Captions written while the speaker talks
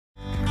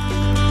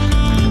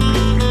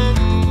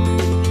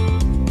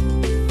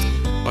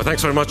Well,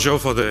 thanks very much, Joe,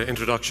 for the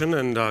introduction,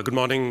 and good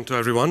morning to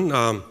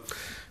everyone.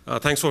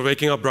 Thanks for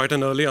waking up bright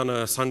and early on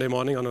a Sunday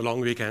morning on a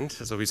long weekend.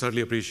 So we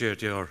certainly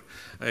appreciate your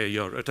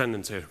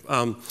attendance here.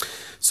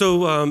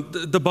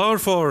 The bar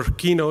for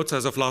keynotes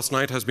as of last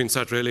night has been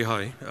set really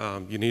high.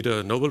 You need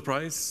a Nobel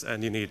Prize,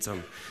 and you need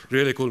some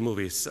really cool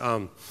movies.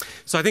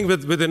 So I think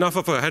with enough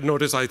of a head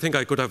notice, I think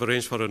I could have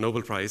arranged for a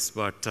Nobel Prize,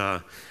 but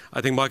I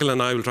think Michael and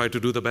I will try to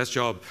do the best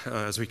job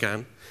as we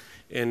can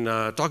in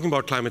talking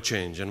about climate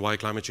change and why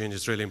climate change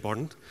is really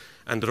important,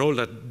 and the role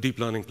that deep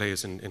learning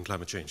plays in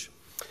climate change.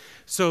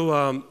 So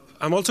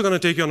I'm also going to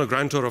take you on a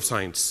grand tour of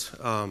science.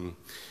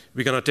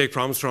 We're going to take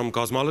problems from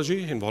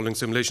cosmology, involving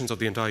simulations of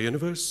the entire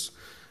universe,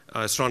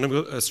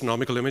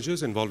 astronomical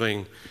images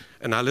involving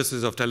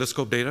analysis of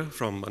telescope data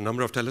from a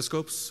number of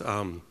telescopes.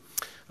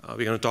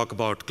 We're going to talk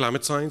about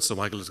climate science, so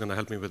Michael is going to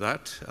help me with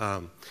that.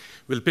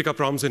 We'll pick up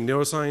problems in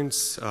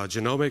neuroscience,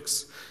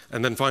 genomics,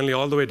 and then finally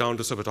all the way down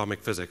to subatomic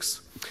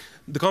physics.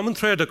 The common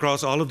thread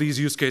across all of these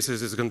use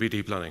cases is going to be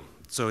deep learning.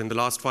 So in the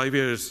last 5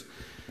 years,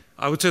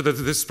 I would say that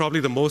this is probably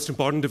the most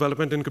important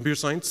development in computer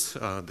science.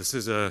 This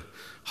is a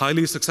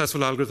highly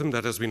successful algorithm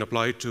that has been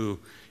applied to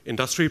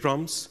industry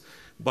problems.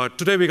 But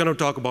today we're going to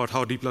talk about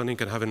how deep learning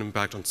can have an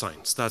impact on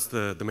science. That's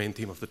the main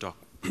theme of the talk.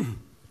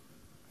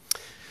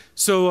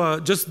 So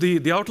just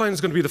the outline is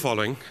going to be the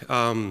following.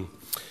 From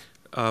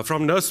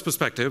NERSC's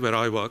perspective, where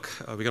I work,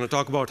 we're going to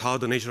talk about how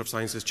the nature of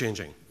science is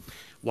changing,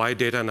 why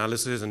data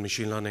analysis and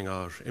machine learning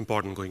are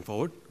important going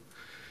forward.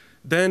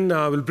 Then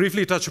we'll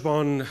briefly touch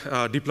upon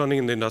deep learning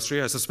in the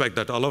industry. I suspect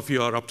that all of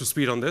you are up to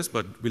speed on this,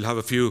 but we'll have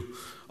a few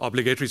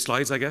obligatory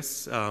slides, I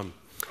guess.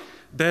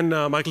 Then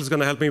Michael is going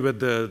to help me with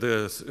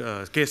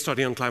the case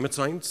study on climate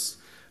science,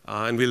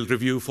 and we'll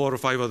review 4 or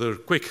 5 other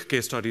quick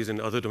case studies in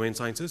other domain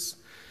sciences.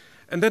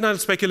 And then I'll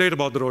speculate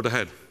about the road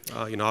ahead.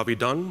 Are we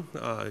done?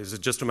 Is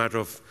it just a matter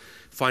of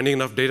finding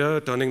enough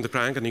data, turning the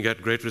crank, and you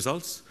get great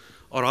results?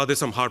 Or are there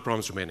some hard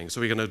problems remaining? So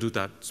we're going to do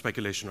that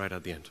speculation right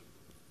at the end.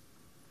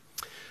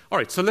 All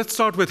right, so let's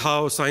start with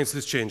how science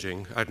is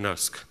changing at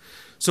NERSC.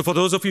 So for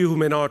those of you who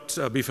may not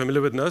be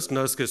familiar with NERSC,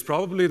 NERSC is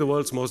probably the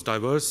world's most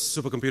diverse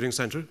supercomputing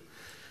center.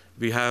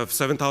 We have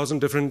 7,000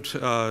 different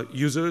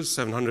users,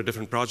 700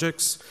 different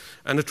projects,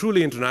 and a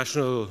truly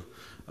international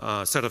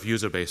set of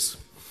user base.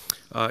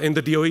 In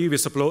the DOE, we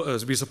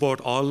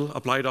support all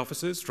applied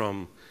offices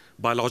from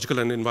biological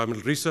and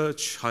environmental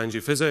research,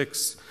 high-energy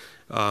physics,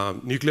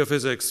 nuclear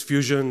physics,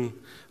 fusion,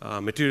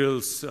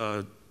 materials,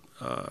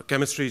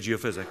 chemistry,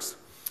 geophysics.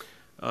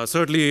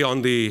 Certainly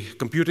on the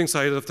computing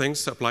side of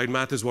things, applied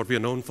math is what we are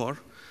known for.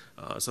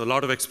 So a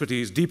lot of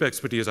expertise, deep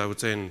expertise, I would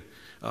say, in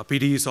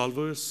PDE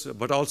solvers,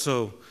 but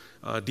also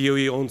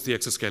DOE owns the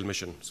exascale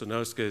mission. So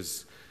NERSC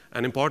is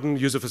an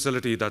important user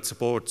facility that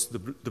supports the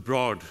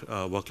broad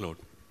workload.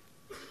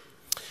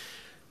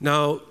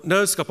 Now,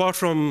 NERSC, apart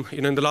from,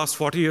 in the last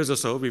 40 years or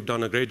so, we've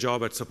done a great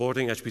job at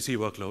supporting HPC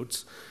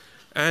workloads.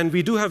 And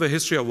we do have a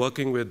history of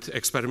working with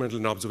experimental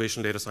and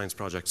observational data science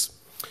projects.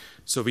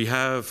 So we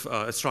have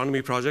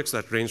astronomy projects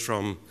that range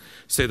from,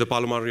 say, the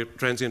Palomar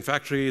Transient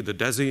Factory, the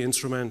DESI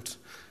instrument,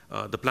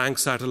 the Planck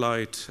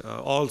satellite,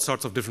 all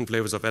sorts of different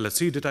flavors of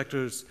LSC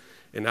detectors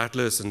in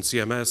Atlas and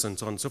CMS and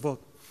so on and so forth.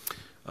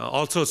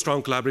 Also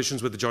strong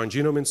collaborations with the Joint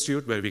Genome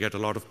Institute, where we get a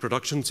lot of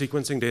production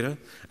sequencing data,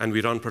 and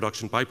we run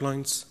production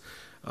pipelines.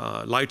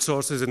 Light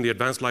sources in the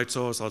advanced light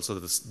source, also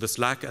the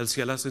SLAC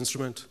LCLS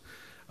instrument,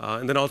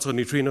 and then also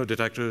neutrino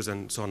detectors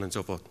and so on and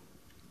so forth.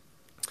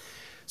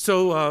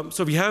 So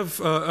we have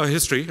a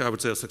history, I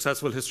would say a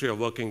successful history of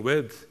working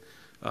with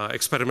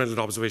experimental and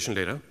observational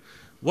data.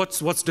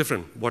 What's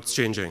different? What's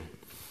changing?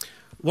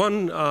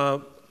 One,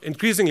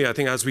 increasingly, I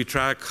think, as we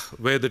track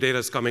where the data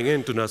is coming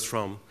in to NERSC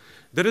from,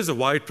 there is a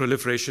wide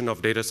proliferation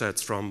of data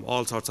sets from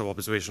all sorts of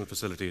observational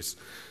facilities.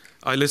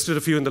 I listed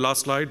a few in the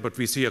last slide, but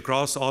we see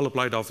across all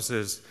applied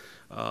offices,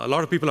 a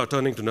lot of people are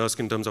turning to NERSC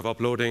in terms of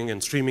uploading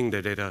and streaming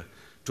their data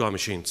to our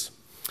machines.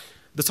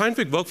 The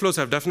scientific workflows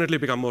have definitely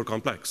become more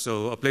complex.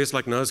 So a place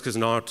like NERSC is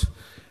not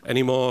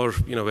anymore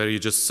where you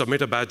just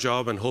submit a batch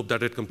job and hope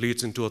that it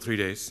completes in 2 or 3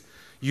 days.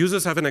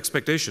 Users have an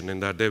expectation in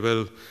that they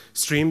will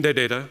stream their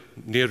data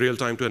near real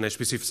time to an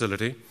HPC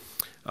facility.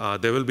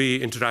 There will be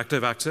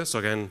interactive access. So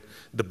again,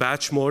 the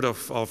batch mode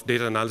of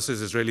data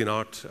analysis is really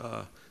not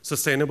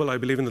sustainable, I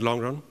believe, in the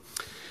long run.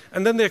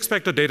 And then they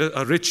expect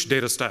a rich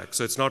data stack.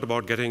 So it's not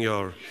about getting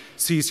your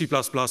C, C++, and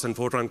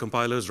Fortran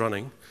compilers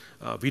running.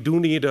 We do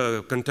need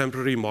a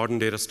contemporary modern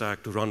data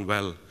stack to run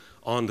well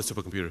on the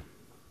supercomputer.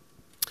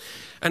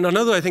 And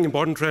another, I think,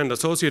 important trend,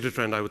 associated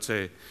trend, I would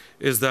say,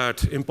 is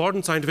that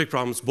important scientific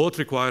problems both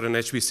require an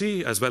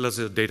HPC as well as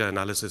a data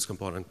analysis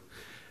component.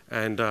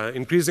 And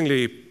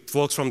increasingly,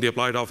 folks from the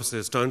applied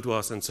offices turn to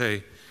us and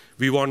say,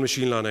 we want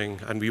machine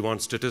learning and we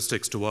want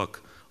statistics to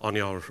work on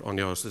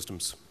your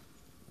systems.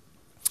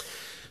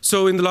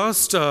 So in the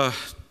last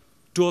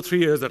 2 or 3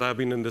 years that I've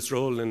been in this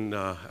role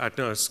at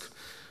NERSC,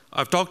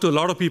 I've talked to a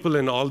lot of people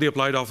in all the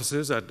applied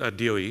offices at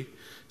DOE.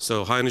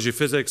 So high energy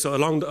physics. So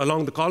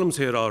along the columns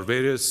here are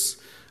various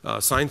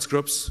science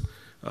groups.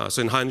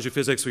 So in high energy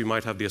physics, we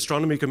might have the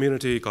astronomy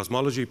community,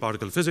 cosmology,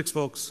 particle physics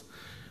folks.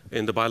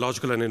 In the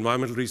biological and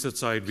environmental research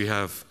side, we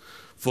have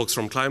folks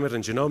from climate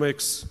and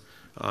genomics.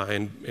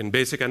 In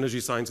basic energy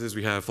sciences,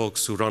 we have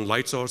folks who run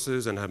light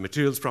sources and have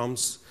materials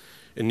problems.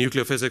 In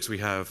nuclear physics, we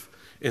have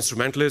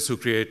instrumentalists who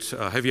create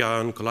heavy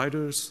ion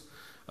colliders.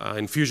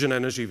 In fusion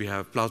energy, we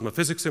have plasma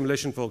physics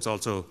simulation folks,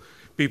 also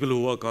people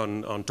who work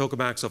on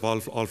tokamaks of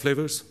all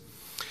flavors.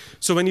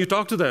 So when you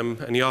talk to them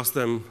and you ask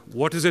them,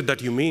 what is it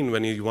that you mean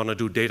when you want to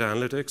do data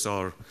analytics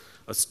or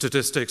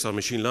statistics or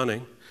machine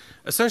learning,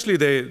 essentially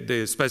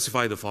they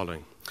specify the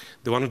following.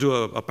 They want to do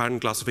a pattern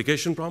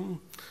classification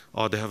problem,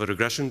 or they have a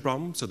regression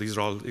problem. So these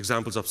are all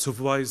examples of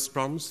supervised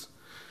problems.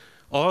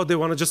 Or they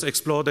want to just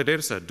explore their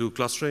data set, do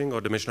clustering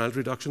or dimensionality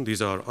reduction.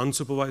 These are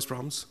unsupervised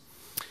problems.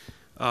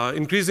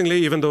 Increasingly,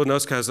 even though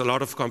NERSC has a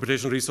lot of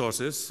computational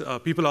resources,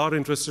 people are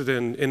interested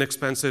in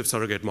inexpensive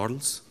surrogate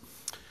models.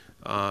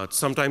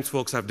 Sometimes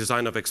folks have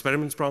design of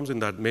experiments problems in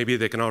that maybe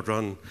they cannot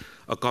run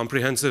a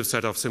comprehensive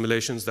set of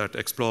simulations that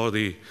explore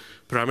the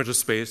parameter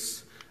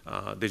space.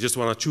 They just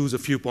want to choose a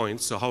few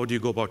points. So how do you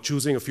go about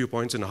choosing a few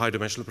points in a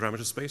high-dimensional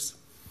parameter space?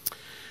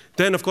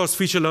 Then, of course,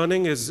 feature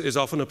learning is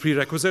often a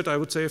prerequisite, I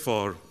would say,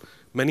 for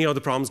many of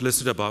the problems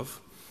listed above.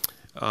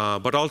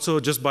 But also,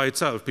 just by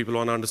itself, people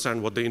want to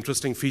understand what the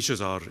interesting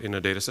features are in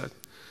a data set.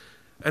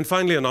 And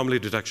finally, anomaly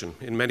detection.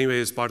 In many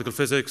ways, particle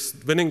physics,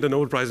 winning the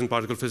Nobel Prize in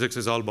particle physics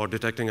is all about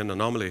detecting an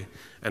anomaly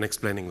and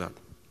explaining that.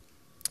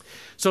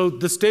 So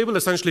this table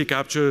essentially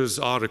captures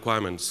our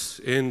requirements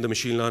in the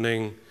machine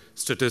learning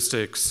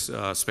statistics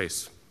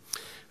space.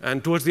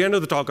 And towards the end of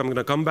the talk, I'm going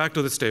to come back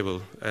to this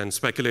table and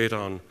speculate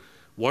on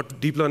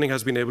what deep learning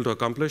has been able to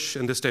accomplish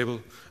in this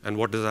table and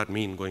what does that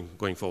mean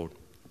going forward.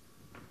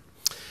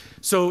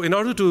 So in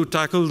order to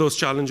tackle those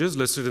challenges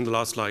listed in the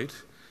last slide,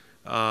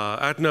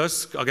 at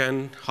NERSC,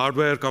 again,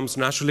 hardware comes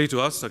naturally to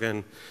us.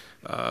 Again,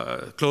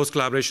 close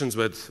collaborations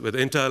with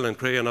Intel and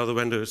Cray and other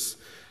vendors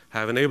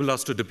have enabled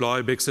us to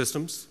deploy big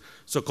systems.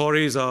 So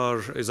Cori is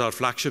our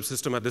flagship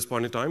system at this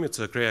point in time. It's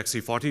a Cray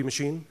XC40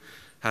 machine,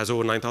 has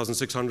over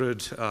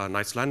 9,600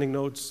 nice landing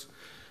nodes.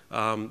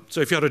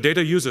 So if you're a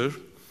data user,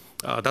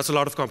 that's a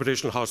lot of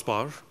computational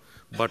horsepower.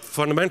 But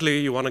fundamentally,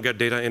 you want to get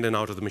data in and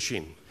out of the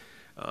machine.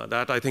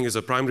 That, I think, is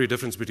a primary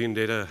difference between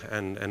data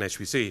and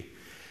HPC.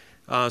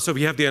 So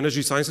we have the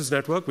Energy Sciences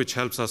Network, which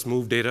helps us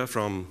move data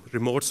from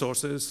remote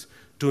sources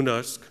to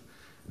NERSC.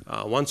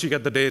 Once you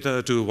get the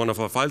data to one of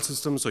our file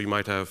systems, so you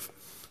might have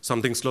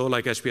something slow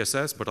like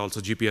HPSS, but also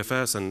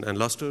GPFS and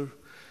Lustre,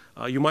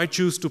 you might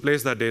choose to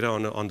place that data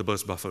on the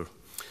burst buffer.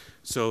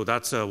 So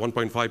that's a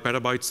 1.5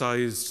 petabyte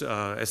sized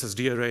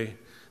SSD array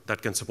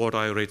that can support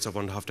I/O rates of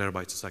 1.5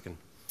 terabytes a second.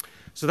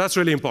 So that's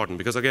really important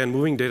because, again,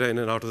 moving data in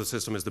and out of the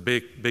system is the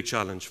big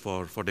challenge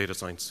for data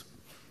science.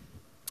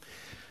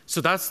 So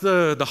that's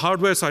the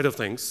hardware side of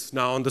things.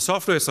 Now, on the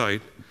software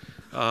side,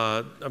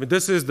 I mean,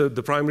 this is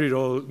the primary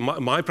role,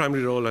 my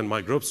primary role and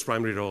my group's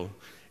primary role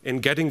in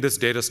getting this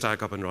data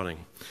stack up and running.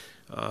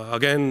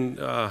 Again,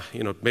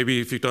 maybe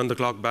if you turn the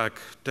clock back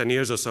 10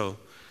 years or so,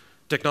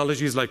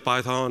 technologies like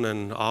Python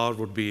and R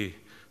would be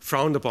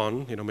frowned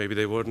upon. Maybe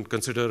they wouldn't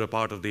consider a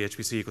part of the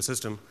HPC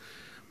ecosystem.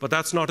 But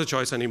that's not a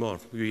choice anymore.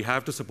 We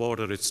have to support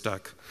a rich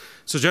stack.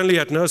 So generally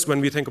at NERSC, when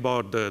we think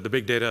about the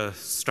big data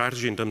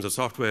strategy in terms of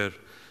software,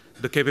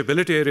 the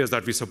capability areas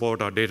that we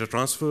support are data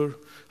transfer.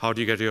 How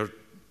do you get your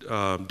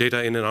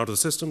data in and out of the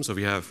system? So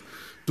we have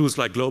tools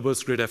like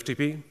Globus, Grid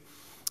FTP.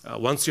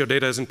 Once your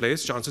data is in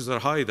place, chances are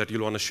high that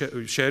you'll want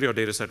to share your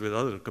data set with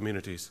other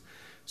communities.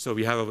 So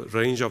we have a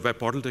range of web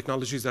portal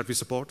technologies that we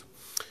support.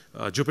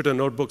 Jupyter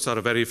notebooks are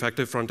a very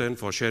effective front end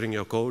for sharing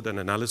your code and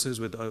analysis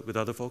with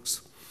other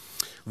folks.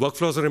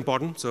 Workflows are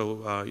important,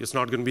 so it's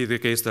not going to be the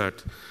case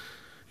that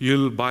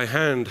you'll by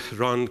hand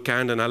run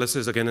canned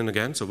analysis again and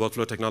again, so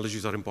workflow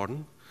technologies are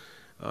important.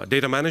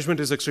 Data management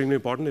is extremely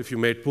important. If you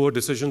made poor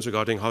decisions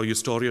regarding how you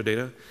store your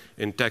data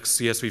in text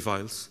CSV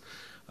files,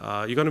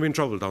 you're going to be in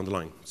trouble down the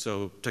line.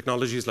 So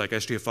technologies like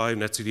HDF5,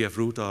 NetCDF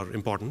root are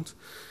important.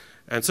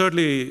 And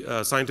certainly,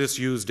 scientists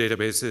use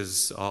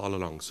databases all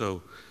along.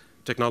 So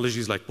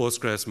technologies like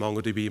Postgres,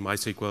 MongoDB,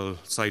 MySQL,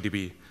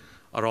 SciDB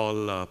are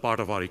all part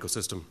of our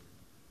ecosystem.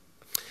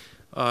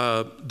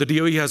 The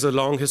DOE has a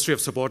long history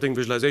of supporting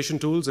visualization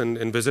tools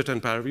in Visit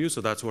and ParaView,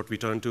 so that's what we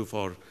turn to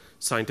for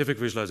scientific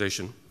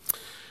visualization.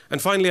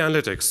 And finally,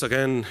 analytics.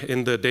 Again,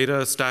 in the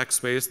data stack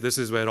space, this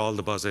is where all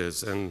the buzz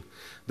is. And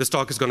this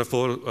talk is going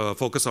to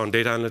focus on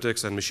data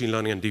analytics and machine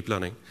learning and deep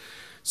learning.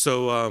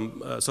 So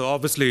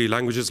obviously,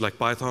 languages like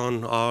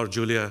Python, R,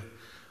 Julia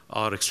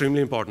are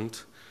extremely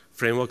important.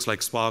 Frameworks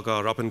like Spark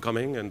are up and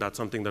coming, and that's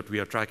something that we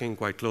are tracking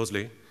quite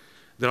closely.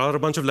 There are a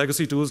bunch of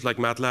legacy tools like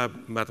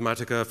MATLAB,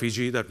 Mathematica,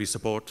 Fiji that we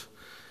support.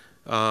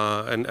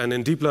 And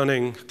in deep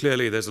learning,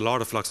 clearly, there's a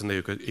lot of flux in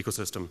the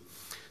ecosystem.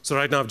 So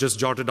right now, I've just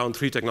jotted down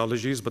 3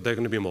 technologies, but there are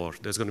going to be more.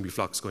 There's going to be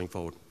flux going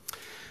forward.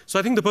 So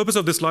I think the purpose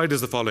of this slide is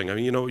the following. I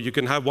mean, you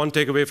can have one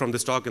takeaway from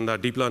this talk in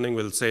that deep learning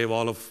will save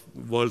all of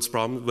world's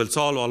problems, will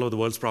solve all of the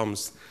world's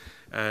problems,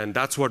 and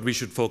that's what we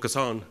should focus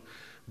on.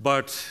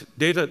 But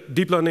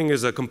deep learning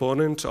is a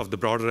component of the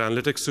broader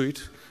analytics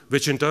suite,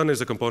 which in turn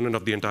is a component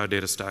of the entire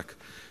data stack.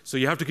 So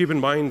you have to keep in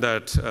mind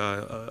that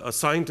a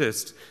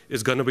scientist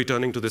is going to be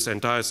turning to this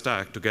entire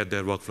stack to get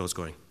their workflows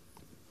going.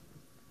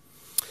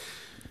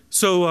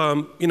 So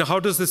how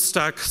does this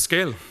stack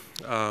scale?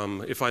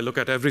 If I look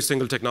at every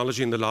single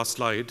technology in the last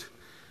slide,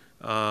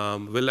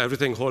 will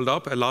everything hold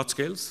up at large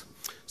scales?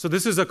 So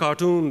this is a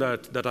cartoon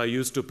that I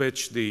used to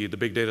pitch the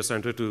big data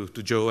center to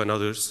Joe and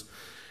others.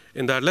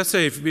 In that, let's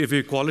say if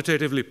we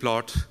qualitatively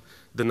plot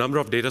the number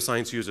of data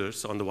science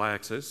users on the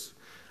y-axis,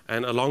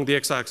 and along the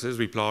x-axis,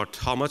 we plot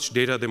how much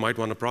data they might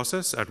want to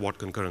process at what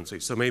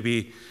concurrency. So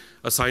maybe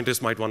a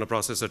scientist might want to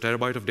process a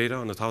terabyte of data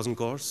on 1,000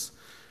 cores.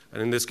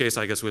 And in this case,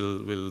 I guess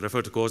we'll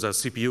refer to cores as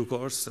CPU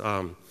cores,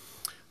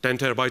 10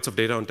 terabytes of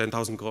data on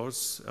 10,000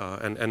 cores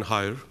and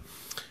higher.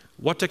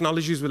 What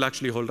technologies will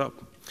actually hold up?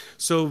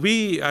 So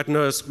we at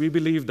NERSC, we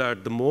believe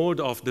that the mode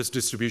of this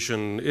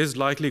distribution is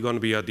likely going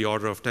to be at the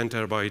order of 10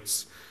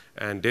 terabytes,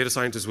 and data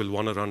scientists will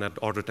want to run at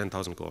order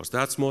 10,000 cores.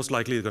 That's most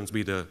likely going to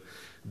be the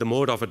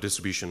mode of a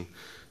distribution.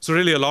 So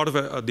really a lot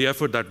of the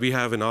effort that we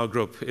have in our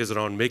group is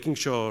around making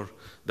sure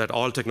that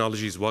all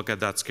technologies work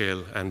at that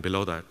scale and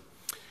below that.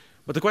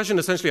 But the question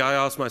essentially I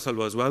asked myself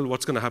was, well,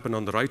 what's going to happen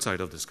on the right side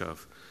of this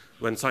curve?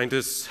 When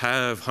scientists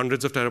have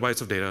hundreds of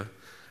terabytes of data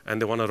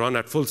and they want to run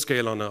at full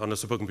scale on a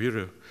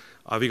supercomputer,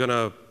 are we going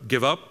to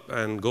give up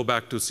and go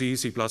back to C,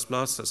 C++,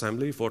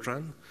 assembly,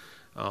 Fortran?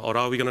 Or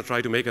are we going to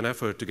try to make an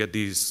effort to get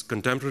these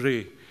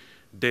contemporary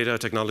data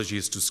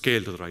technologies to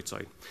scale to the right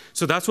side?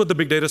 So that's what the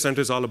big data center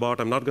is all about.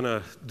 I'm not going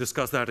to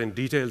discuss that in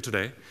detail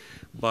today,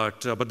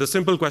 but the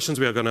simple questions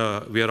we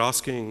are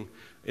asking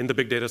in the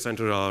big data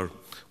center are,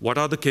 what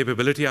are the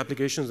capability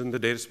applications in the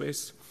data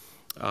space?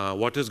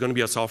 What is going to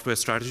be our software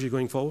strategy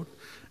going forward?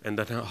 And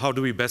then how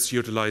do we best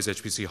utilize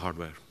HPC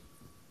hardware?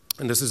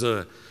 And this is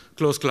a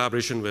close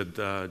collaboration with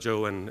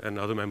Joe and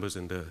other members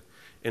in the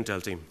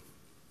Intel team.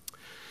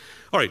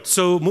 All right,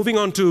 so moving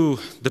on to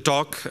the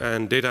talk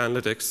and data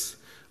analytics,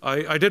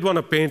 I did want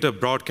to paint a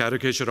broad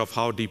caricature of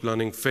how deep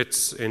learning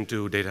fits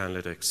into data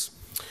analytics.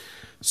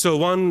 So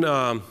one,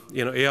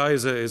 AI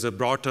is a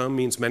broad term,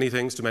 means many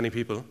things to many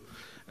people.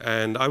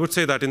 And I would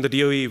say that in the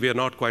DOE, we are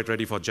not quite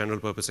ready for general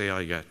purpose AI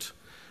yet.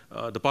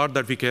 The part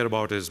that we care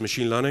about is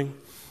machine learning.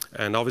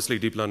 And obviously,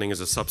 deep learning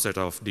is a subset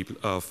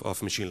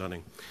of machine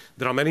learning.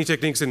 There are many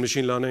techniques in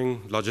machine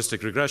learning,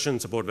 logistic regression,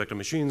 support vector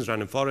machines,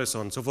 random forests, so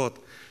on and so forth,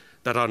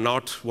 that are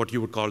not what you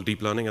would call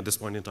deep learning at this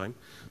point in time.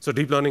 So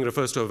deep learning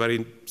refers to a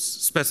very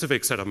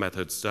specific set of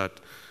methods that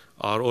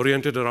are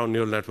oriented around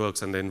neural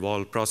networks, and they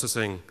involve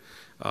processing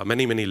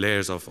many, many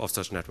layers of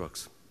such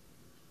networks.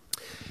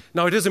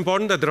 Now, it is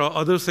important that there are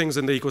other things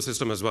in the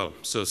ecosystem as well.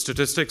 So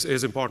statistics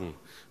is important.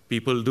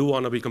 People do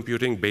want to be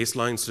computing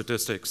baseline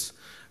statistics,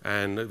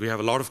 and we have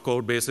a lot of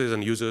code bases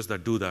and users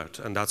that do that,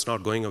 and that's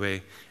not going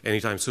away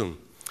anytime soon.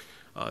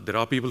 There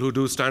are people who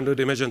do standard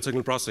image and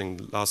signal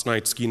processing. Last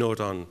night's keynote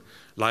on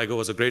LIGO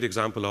was a great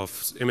example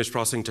of image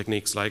processing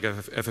techniques like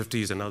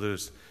FFTs and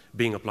others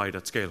being applied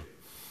at scale.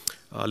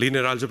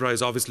 Linear algebra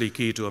is obviously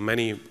key to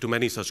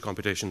many such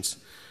computations.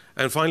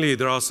 And finally,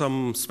 there are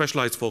some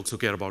specialized folks who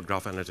care about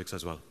graph analytics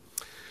as well.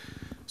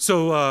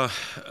 So,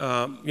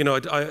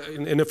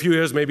 in a few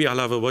years, maybe I'll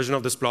have a version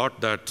of this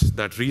plot that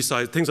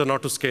resize. Things are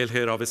not to scale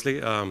here,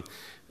 obviously.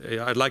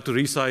 I'd like to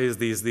resize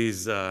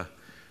these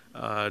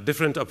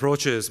different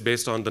approaches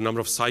based on the number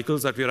of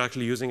cycles that we are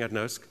actually using at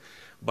NERSC.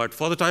 But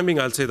for the time being,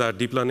 I'll say that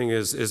deep learning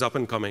is up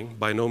and coming.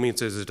 By no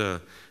means is it a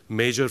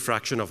major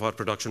fraction of our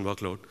production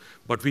workload,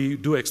 but we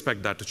do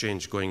expect that to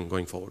change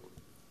going forward.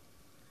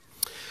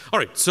 All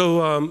right,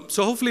 so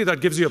hopefully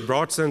that gives you a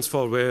broad sense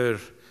for where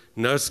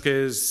NERSC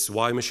is,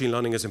 why machine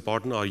learning is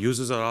important. Our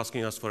users are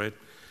asking us for it.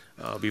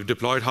 We've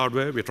deployed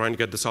hardware. We're trying to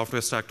get the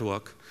software stack to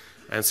work.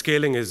 And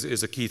scaling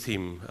is a key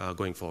theme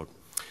going forward.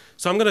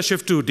 So I'm going to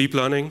shift to deep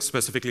learning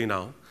specifically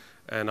now,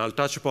 and I'll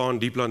touch upon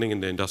deep learning in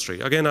the industry.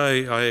 Again,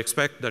 I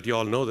expect that you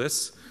all know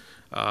this,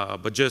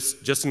 but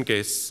just in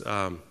case.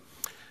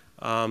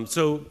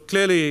 So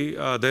clearly,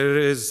 there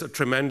is a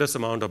tremendous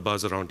amount of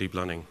buzz around deep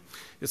learning.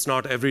 It's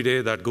not every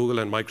day that Google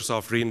and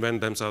Microsoft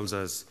reinvent themselves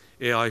as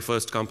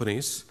AI-first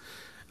companies.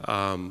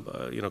 A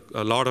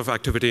lot of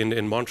activity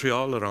in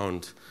Montreal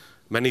around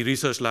many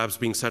research labs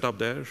being set up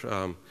there.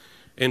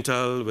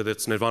 Intel, with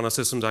its Nirvana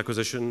Systems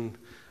acquisition,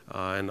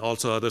 and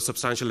also other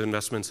substantial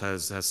investments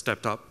has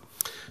stepped up.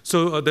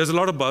 So there's a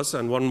lot of buzz,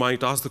 and one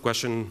might ask the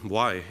question,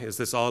 why? Is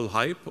this all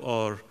hype,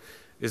 or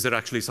is there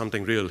actually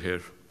something real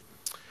here?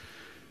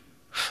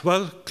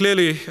 Well,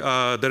 clearly,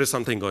 there is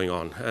something going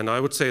on. And I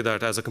would say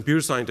that as a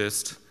computer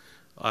scientist,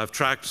 I've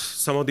tracked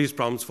some of these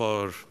problems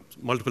for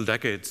multiple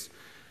decades.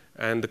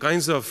 And the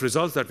kinds of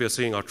results that we are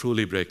seeing are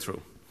truly breakthrough.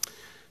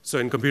 So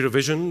in computer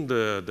vision,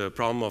 the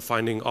problem of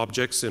finding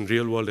objects in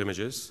real-world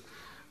images,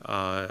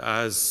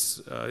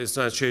 as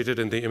instantiated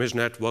in the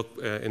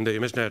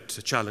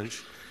ImageNet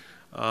challenge,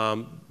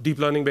 deep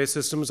learning-based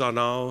systems are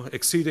now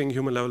exceeding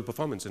human-level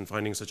performance in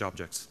finding such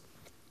objects.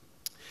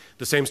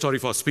 The same story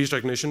for speech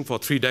recognition. For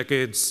 3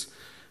 decades,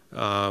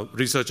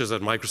 researchers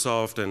at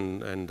Microsoft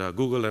and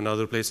Google and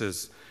other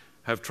places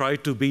have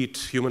tried to beat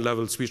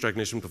human-level speech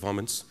recognition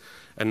performance.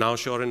 And now,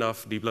 sure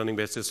enough, deep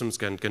learning-based systems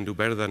can do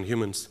better than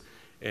humans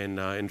in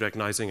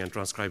recognizing and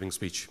transcribing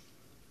speech.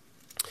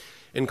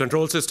 In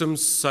control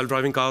systems,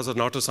 self-driving cars are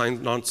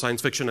not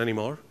science fiction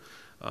anymore.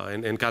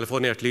 In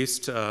California, at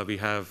least, we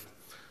have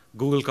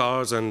Google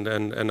cars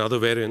and other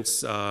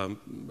variants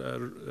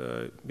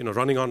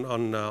running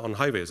on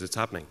highways. It's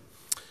happening.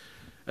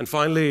 And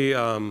finally,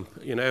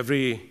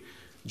 every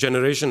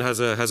generation has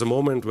a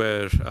moment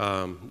where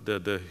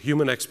the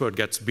human expert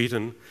gets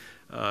beaten.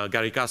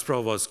 Garry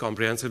Kasparov was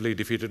comprehensively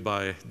defeated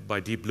by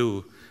Deep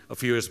Blue a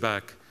few years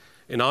back.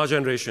 In our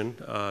generation,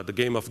 the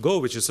game of Go,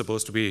 which is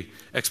supposed to be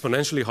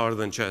exponentially harder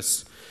than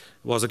chess,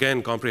 was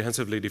again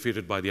comprehensively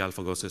defeated by the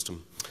AlphaGo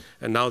system.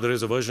 And now there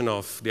is a version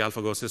of the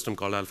AlphaGo system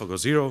called AlphaGo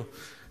Zero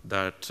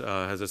that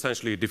has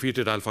essentially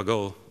defeated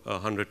AlphaGo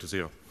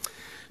 100-0.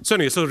 So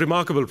anyway, so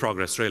remarkable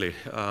progress, really.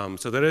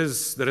 So there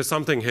is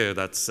something here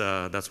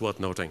that's worth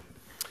noting.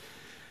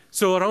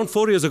 So around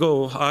 4 years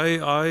ago,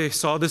 I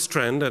saw this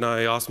trend, and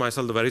I asked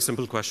myself the very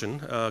simple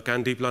question,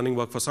 can deep learning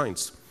work for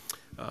science?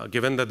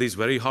 Given that these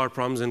very hard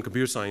problems in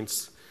computer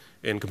science,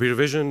 in computer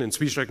vision, in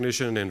speech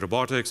recognition, in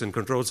robotics, in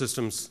control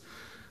systems,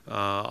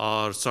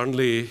 are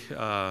suddenly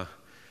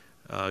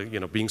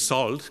being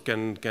solved,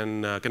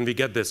 can we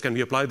get this? Can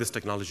we apply this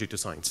technology to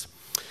science?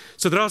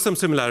 So there are some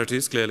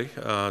similarities, clearly.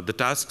 The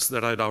tasks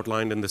that I'd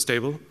outlined in this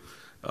table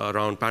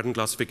around pattern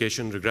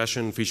classification,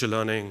 regression, feature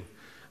learning,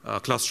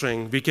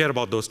 clustering, we care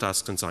about those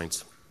tasks in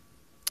science.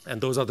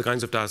 And those are the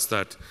kinds of tasks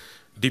that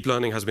deep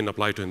learning has been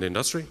applied to in the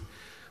industry.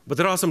 But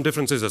there are some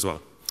differences as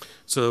well.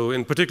 So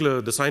in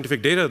particular, the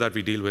scientific data that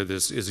we deal with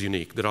is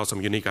unique. There are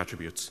some unique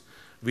attributes.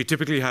 We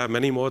typically have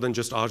many more than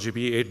just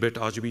RGB, 8-bit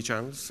RGB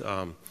channels.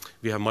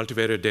 We have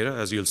multivariate data,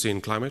 as you'll see in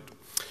climate.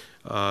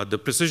 The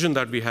precision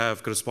that we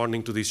have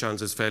corresponding to these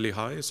channels is fairly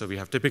high. So we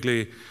have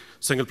typically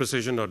single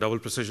precision or double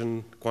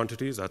precision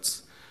quantities.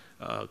 That's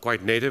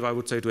quite native, I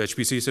would say, to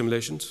HPC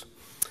simulations.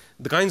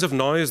 The kinds of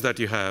noise that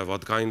you have, or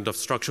the kind of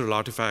structural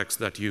artifacts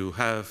that you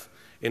have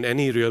in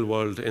any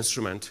real-world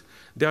instrument,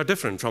 they are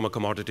different from a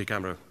commodity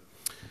camera.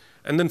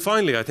 And then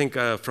finally, I think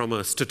from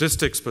a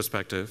statistics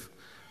perspective,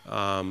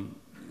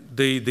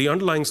 the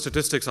underlying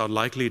statistics are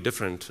likely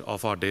different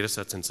of our data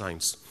sets in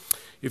science.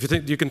 If you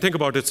think, you can think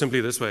about it simply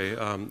this way.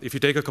 If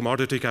you take a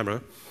commodity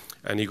camera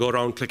and you go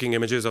around clicking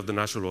images of the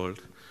natural world,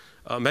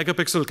 a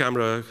megapixel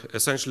camera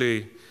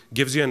essentially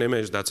gives you an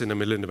image that's in a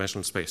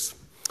million-dimensional space.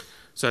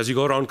 So as you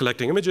go around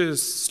collecting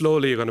images,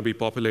 slowly you're going to be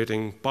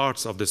populating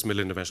parts of this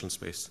million-dimensional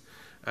space.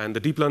 And the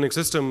deep learning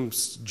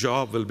system's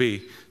job will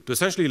be to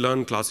essentially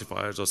learn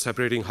classifiers or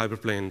separating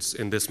hyperplanes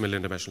in this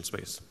million-dimensional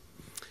space.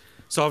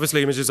 So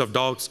obviously, images of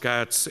dogs,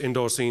 cats,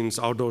 indoor scenes,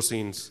 outdoor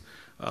scenes,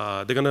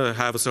 they're going to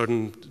have a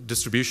certain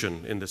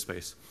distribution in this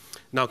space.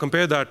 Now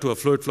compare that to a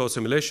fluid flow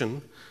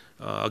simulation.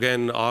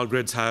 Again, our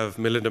grids have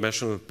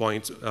million-dimensional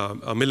points,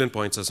 a million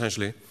points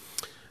essentially.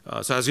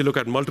 So as you look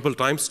at multiple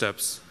time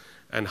steps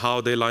and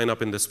how they line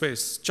up in this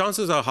space,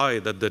 chances are high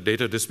that the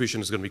data distribution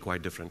is going to be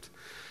quite different.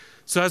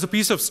 So as a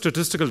piece of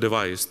statistical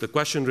device, the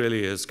question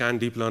really is, can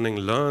deep learning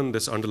learn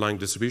this underlying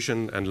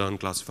distribution and learn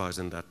classifiers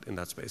in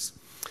that space?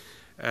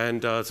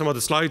 And some of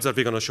the slides that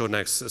we're going to show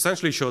next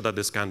essentially show that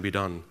this can be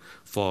done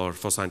for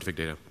scientific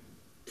data.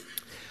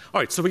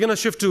 All right, so we're going to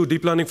shift to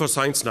deep learning for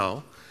science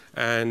now.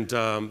 And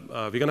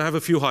we're going to have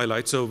a few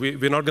highlights. So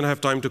we're not going to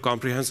have time to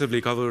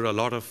comprehensively cover a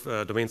lot of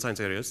domain science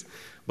areas.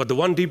 But the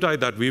one deep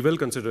dive that we will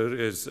consider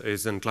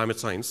is in climate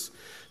science.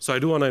 So I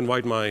do want to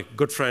invite my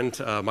good friend,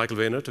 Michael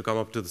Wehner, to come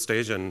up to the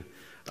stage and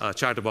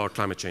chat about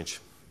climate change.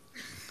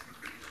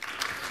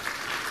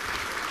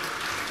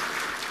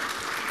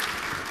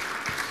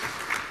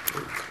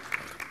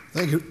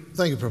 Thank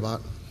you,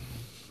 Prabhat.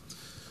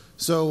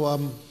 So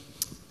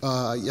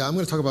yeah, I'm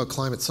going to talk about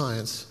climate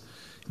science.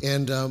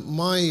 And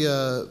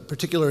my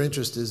particular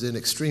interest is in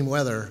extreme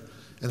weather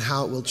and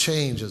how it will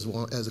change as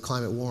the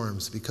climate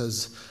warms,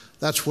 because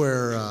that's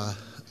where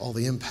all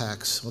the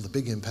impacts, all the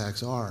big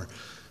impacts are,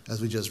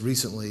 as we just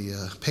recently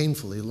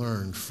painfully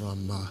learned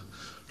from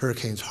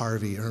Hurricanes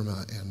Harvey,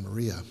 Irma, and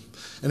Maria.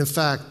 And in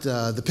fact,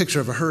 the picture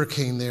of a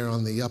hurricane there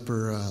on the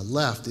upper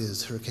left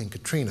is Hurricane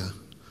Katrina.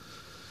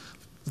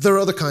 There are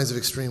other kinds of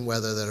extreme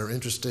weather that are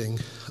interesting.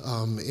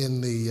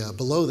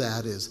 Below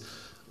that is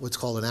what's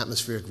called an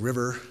atmospheric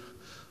river.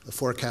 The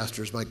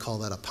forecasters might call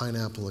that a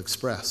pineapple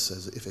express,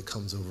 as if it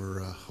comes over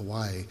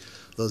Hawaii.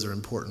 Those are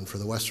important for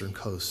the western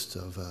coast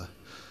of the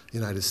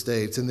United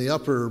States. In the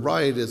upper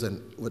right is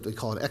what we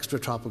call an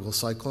extratropical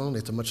cyclone.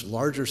 It's a much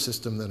larger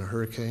system than a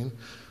hurricane.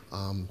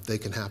 They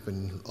can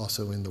happen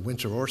also in the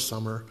winter or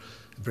summer,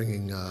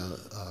 bringing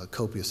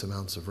copious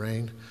amounts of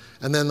rain.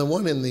 And then the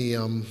one in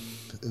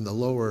the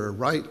lower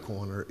right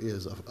corner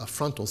is a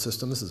frontal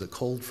system. This is a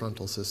cold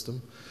frontal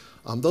system.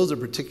 Those are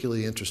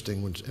particularly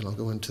interesting, and I'll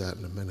go into that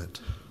in a minute.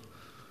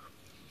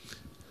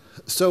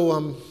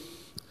 So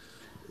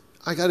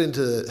I got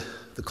into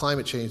the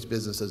climate change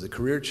business as a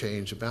career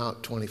change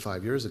about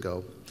 25 years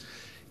ago.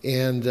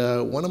 And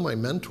one of my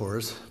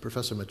mentors,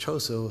 Professor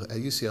Machoso at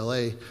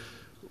UCLA,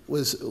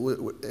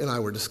 and I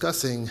were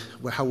discussing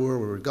where we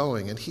were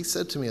going, and he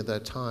said to me at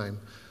that time,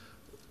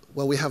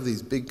 well, we have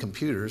these big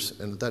computers,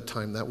 and at that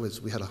time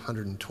we had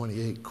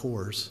 128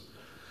 cores,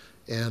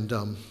 and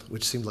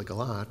which seemed like a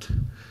lot.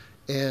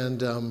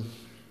 And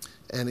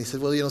he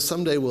said, well,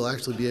 someday we'll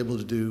actually be able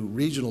to do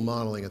regional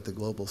modeling at the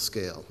global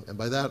scale. And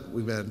by that,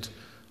 we meant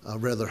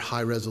rather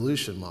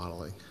high-resolution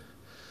modeling.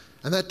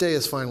 And that day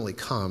has finally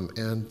come,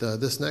 and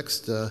this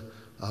next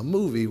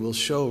movie will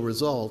show a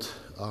result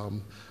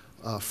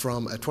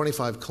from a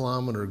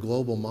 25-kilometer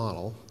global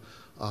model.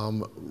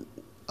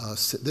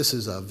 This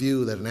is a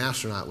view that an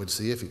astronaut would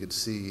see if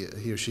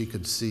he or she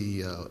could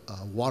see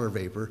water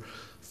vapor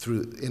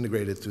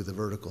integrated through the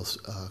vertical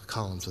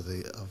columns of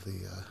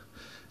the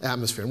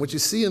atmosphere. And what you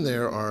see in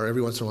there are,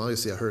 every once in a while, you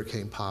see a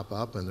hurricane pop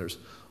up, and there's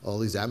all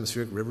these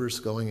atmospheric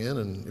rivers going in,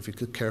 and if you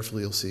look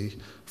carefully, you'll see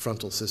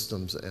frontal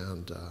systems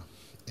and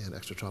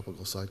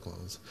extratropical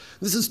cyclones.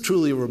 This is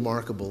truly a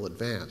remarkable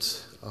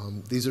advance.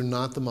 These are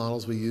not the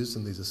models we used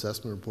in these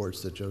assessment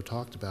reports that Joe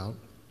talked about.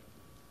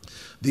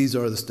 These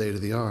are the state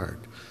of the art.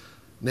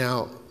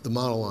 Now, the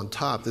model on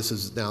top, this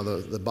is now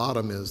the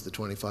bottom is the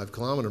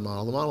 25-kilometer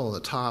model. The model on the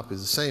top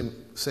is the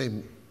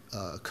same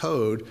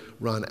code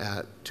run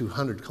at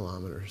 200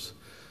 kilometers.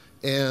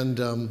 And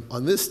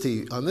on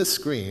this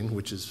screen,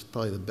 which is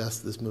probably the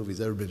best this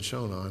movie's ever been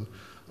shown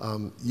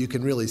on, you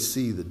can really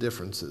see the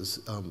differences.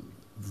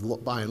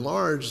 By and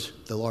large,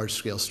 the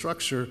large-scale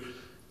structure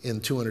in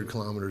 200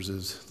 kilometers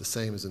is the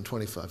same as in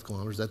 25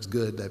 kilometers. That's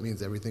good. That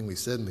means everything we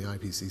said in the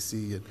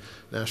IPCC and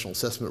national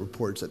assessment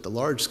reports at the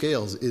large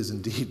scales is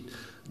indeed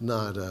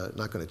not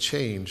going to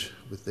change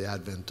with the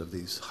advent of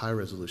these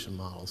high-resolution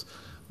models.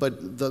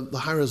 But the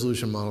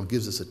high-resolution model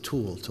gives us a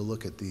tool to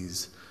look at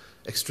these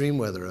extreme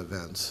weather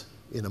events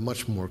in a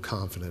much more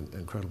confident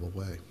and credible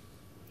way.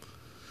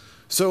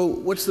 So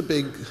what's the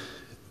big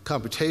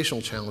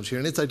computational challenge here?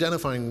 And it's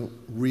identifying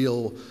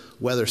real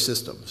weather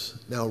systems.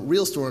 Now,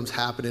 real storms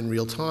happen in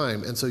real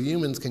time, and so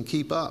humans can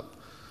keep up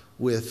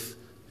with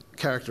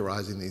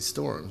characterizing these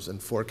storms,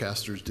 and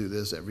forecasters do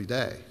this every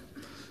day,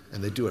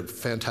 and they do a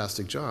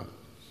fantastic job.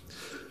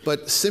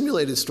 But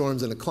simulated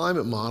storms in a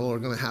climate model are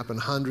going to happen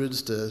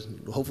hundreds to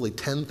hopefully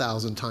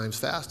 10,000 times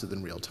faster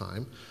than real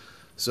time.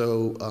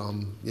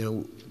 So,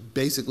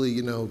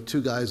 basically,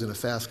 two guys in a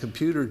fast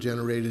computer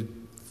generated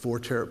 4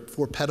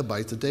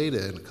 petabytes of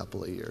data in a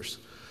couple of years.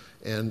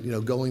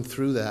 And going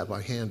through that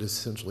by hand is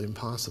essentially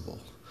impossible.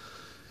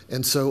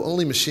 And so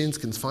only machines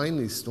can find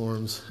these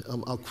storms.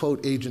 I'll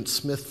quote Agent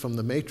Smith from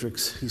The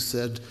Matrix, who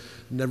said,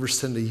 "Never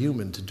send a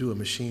human to do a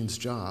machine's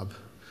job."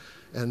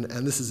 And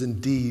this is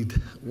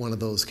indeed one of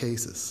those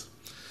cases.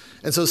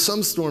 And so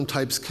some storm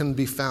types can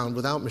be found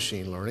without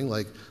machine learning,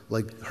 like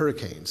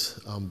hurricanes.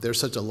 They're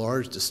such a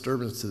large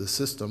disturbance to the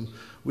system,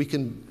 we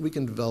can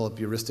develop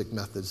heuristic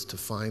methods to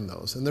find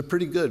those. And they're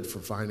pretty good for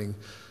finding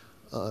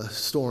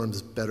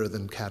storms better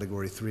than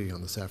Category 3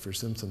 on the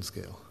Saffir-Simpson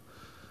scale.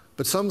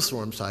 But some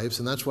storm types,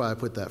 and that's why I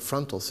put that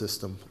frontal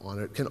system on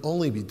it, can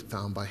only be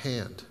found by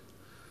hand.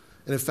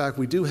 And in fact,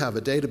 we do have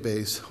a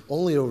database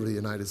only over the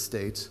United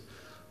States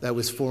that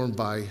was formed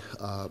by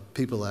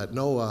people at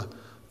NOAA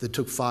that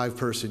took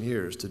 5-person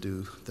years to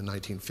do the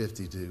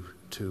 1950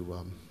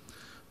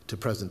 to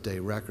present day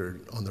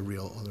record on the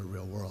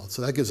real world.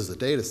 So that gives us a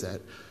data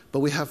set, but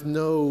we have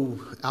no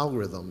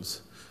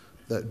algorithms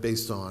that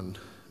based on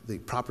the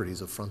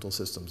properties of frontal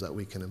systems that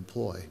we can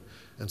employ.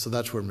 And so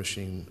that's where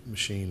machine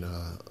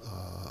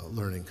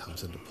learning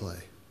comes into play.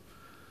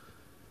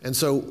 And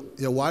so,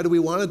 why do we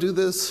want to do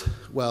this?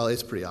 Well,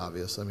 it's pretty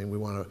obvious. I mean, we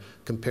want to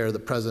compare the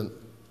present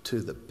to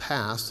the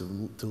past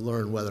to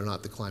learn whether or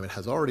not the climate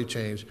has already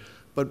changed,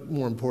 but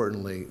more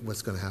importantly,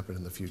 what's going to happen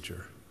in the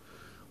future.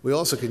 We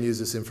also can use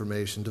this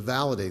information to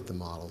validate the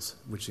models,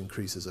 which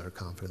increases our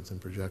confidence in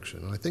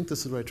projection. And I think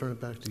this is where I turn it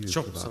back to you.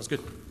 Sure, sounds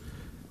good.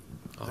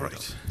 All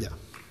right. Yeah.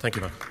 Thank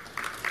you, Mark.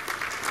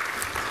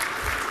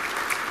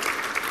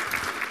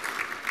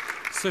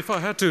 So if I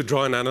had to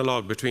draw an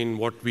analog between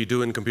what we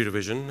do in computer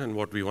vision and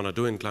what we want to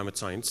do in climate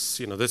science,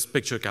 this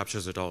picture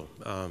captures it all.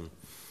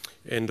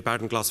 In the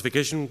pattern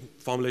classification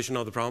formulation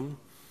of the problem,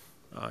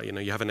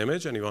 you have an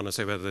image and you want to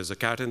say whether there's a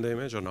cat in the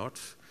image or not.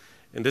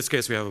 In this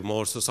case, we have a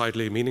more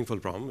societally meaningful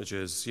problem, which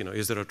is,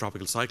 is there a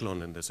tropical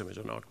cyclone in this image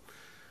or not?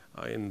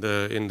 In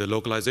the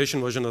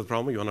localization version of the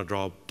problem, you want to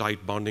draw a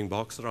tight bounding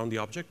box around the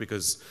object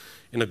because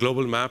in a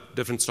global map,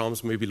 different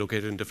storms may be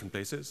located in different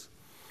places.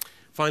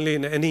 Finally,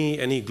 in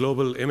any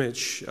global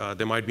image,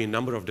 there might be a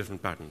number of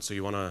different patterns. So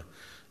you want to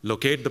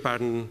locate the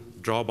pattern,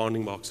 draw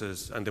bounding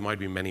boxes, and there might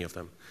be many of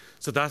them.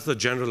 So that's the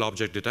general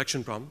object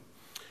detection problem.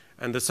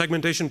 And the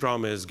segmentation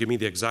problem is give me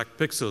the exact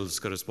pixels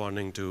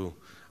corresponding to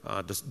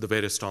the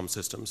various storm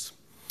systems.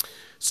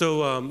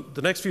 So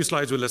the next few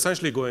slides will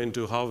essentially go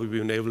into how we've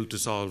been able to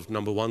solve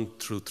number 1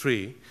 through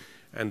 3.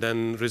 And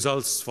then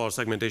results for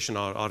segmentation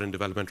are in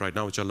development right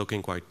now, which are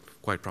looking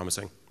quite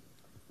promising.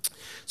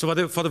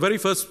 So for the very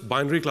first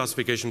binary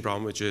classification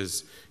problem, which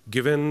is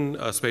given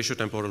a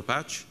spatiotemporal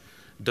patch,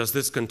 does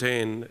this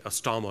contain a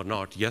storm or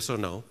not, yes or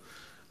no.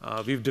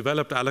 We've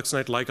developed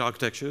AlexNet-like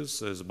architectures.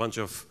 There's a bunch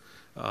of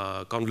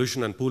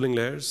convolution and pooling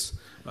layers,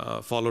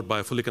 followed by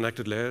a fully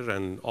connected layer,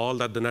 and all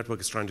that the network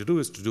is trying to do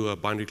is to do a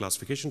binary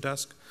classification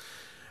task.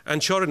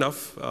 And sure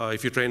enough,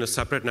 if you train a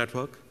separate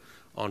network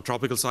on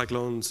tropical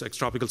cyclones,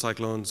 extropical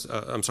cyclones,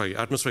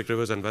 atmospheric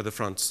rivers and weather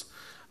fronts,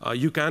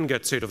 you can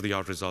get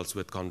state-of-the-art results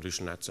with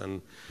convolution nets.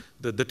 And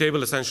the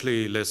table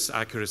essentially lists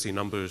accuracy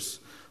numbers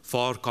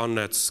for con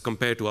nets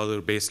compared to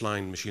other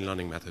baseline machine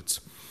learning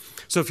methods.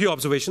 So a few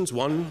observations.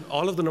 One,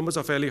 all of the numbers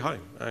are fairly high.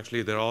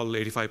 Actually, they're all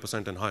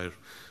 85% and higher.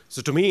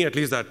 So to me, at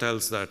least, that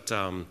tells that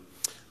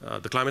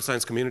the climate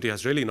science community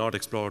has really not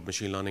explored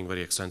machine learning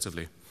very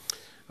extensively.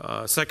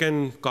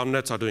 Second, con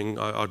nets are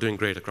doing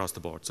great across the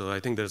board. So I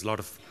think there's a lot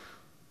of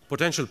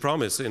potential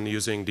promise in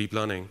using deep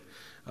learning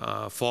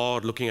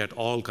for looking at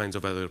all kinds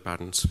of weather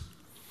patterns.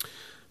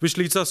 Which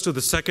leads us to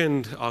the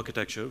second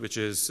architecture, which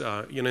is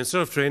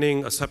instead of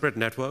training a separate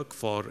network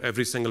for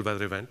every single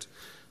weather event,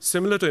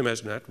 similar to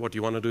ImageNet, what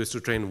you want to do is to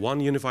train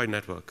one unified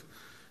network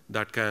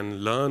that can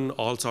learn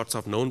all sorts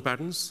of known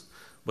patterns,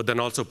 but then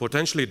also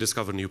potentially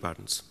discover new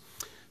patterns.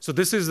 So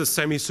this is the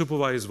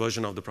semi-supervised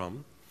version of the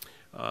problem.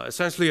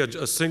 Essentially,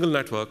 a single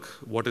network,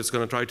 what it's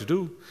going to try to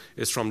do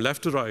is from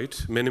left to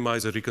right,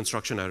 minimize a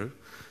reconstruction error.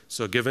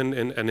 So given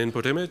an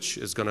input image,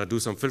 it's going to do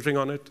some filtering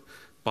on it,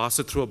 pass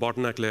it through a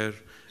bottleneck layer,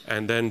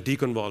 and then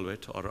deconvolve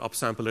it, or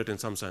upsample it in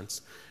some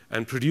sense,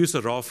 and produce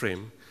a raw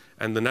frame.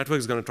 And the network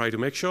is going to try to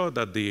make sure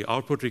that the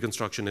output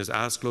reconstruction is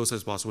as close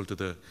as possible to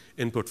the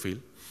input field.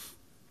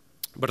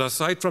 But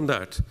aside from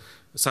that,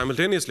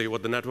 simultaneously,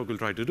 what the network will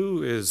try to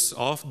do is,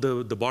 off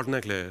the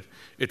bottleneck layer,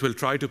 it will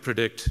try to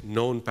predict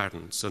known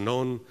patterns. So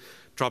known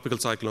tropical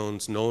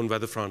cyclones, known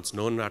weather fronts,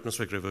 known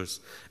atmospheric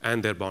rivers,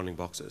 and their bounding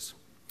boxes.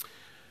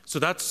 So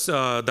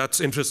that's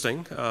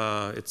interesting.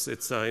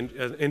 It's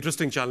an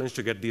interesting challenge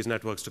to get these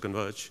networks to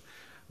converge.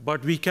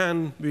 But we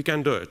can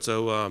do it.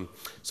 So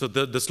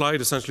the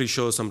slide essentially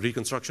shows some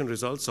reconstruction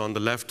results. So on the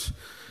left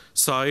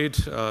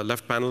side,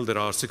 left panel, there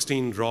are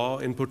 16 raw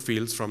input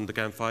fields from the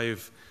Cam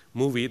 5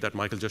 movie that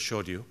Michael just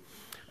showed you.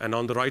 And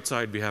on the right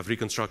side, we have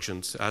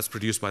reconstructions as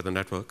produced by the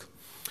network.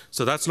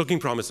 So that's looking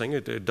promising.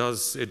 It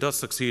does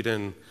succeed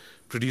in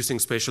producing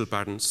spatial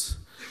patterns.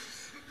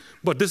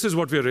 But this is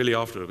what we're really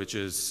after, which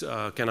is,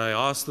 can I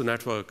ask the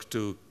network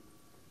to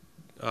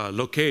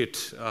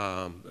locate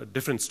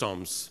different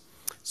storms?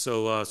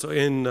 So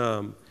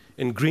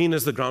in green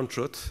is the ground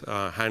truth,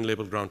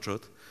 hand-labeled ground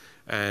truth,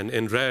 and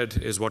in red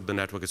is what the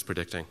network is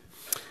predicting.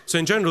 So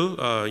in general,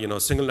 a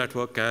single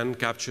network can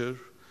capture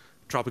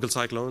tropical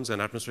cyclones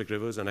and atmospheric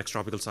rivers and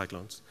extropical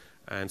cyclones,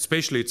 and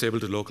spatially it's able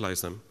to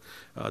localize them.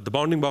 The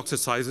bounding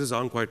boxes sizes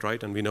aren't quite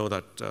right, and we know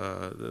that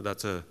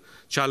that's a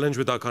challenge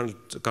with our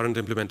current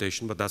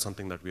implementation, but that's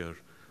something that we are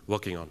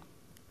working on.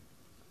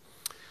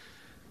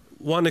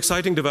 One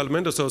exciting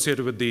development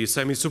associated with the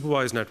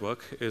semi-supervised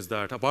network is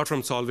that apart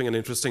from solving an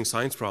interesting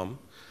science problem,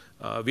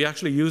 we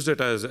actually used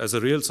it as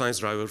a real science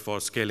driver for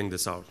scaling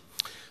this out.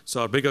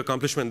 So our big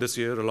accomplishment this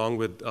year, along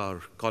with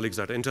our colleagues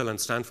at Intel and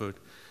Stanford,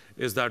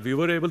 is that we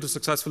were able to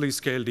successfully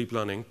scale deep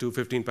learning to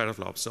 15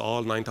 petaflops,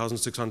 all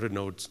 9,600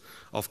 nodes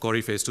of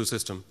Cori Phase 2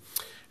 system.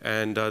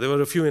 And there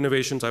were a few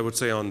innovations, I would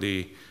say, on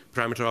the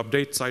parameter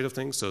update side of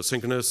things. So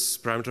synchronous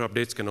parameter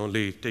updates can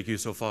only take you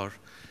so far.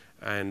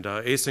 And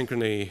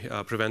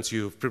asynchrony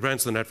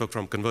prevents the network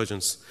from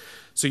convergence.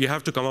 So you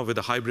have to come up with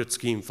a hybrid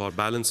scheme for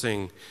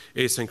balancing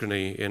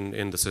asynchrony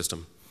in the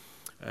system.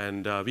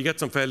 And we get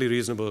some fairly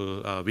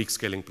reasonable weak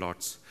scaling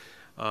plots.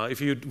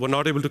 If you were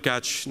not able to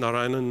catch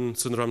Narayanan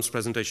Sundaram's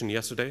presentation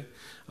yesterday,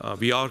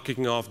 we are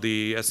kicking off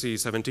the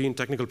SE17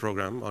 technical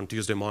program on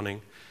Tuesday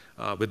morning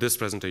with this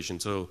presentation.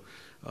 So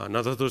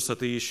Nadhatur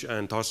Satish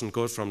and Thorsten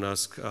Kors from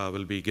NERSC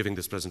will be giving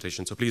this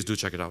presentation. So please do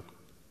check it out.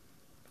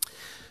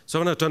 So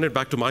I'm going to turn it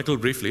back to Michael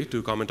briefly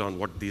to comment on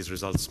what these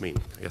results mean.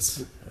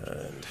 Yes.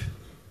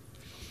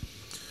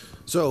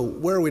 So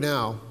where are we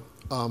now?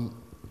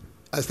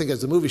 I think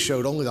as the movie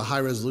showed, only the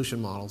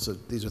high-resolution models, so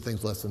these are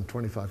things less than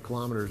 25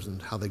 kilometers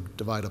and how they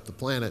divide up the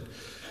planet,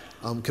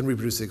 can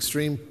reproduce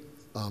extreme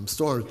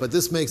storms. But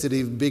this makes it an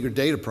even bigger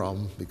data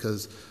problem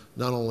because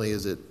not only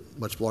is it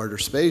much larger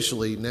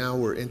spatially, now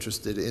we're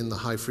interested in the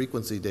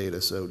high-frequency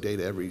data. So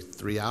data every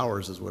 3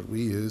 hours is what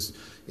we use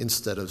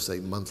instead of, say,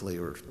 monthly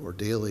or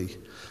daily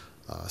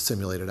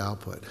simulated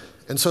output.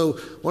 And so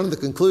one of the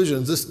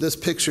conclusions, this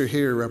picture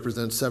here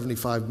represents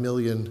 75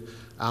 million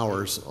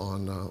hours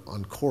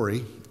on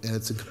Cori, and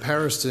it's a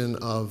comparison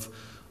of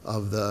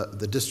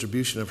the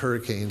distribution of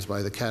hurricanes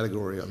by the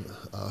category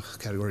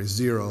category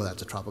 0,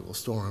 that's a tropical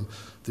storm,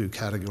 through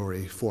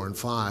category 4 and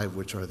 5,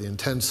 which are the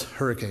intense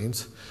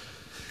hurricanes.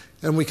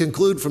 And we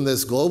conclude from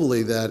this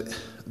globally that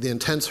the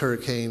intense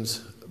hurricanes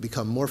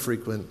become more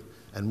frequent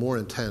and more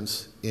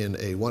intense in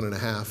a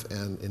 1.5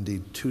 and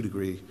indeed 2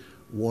 degree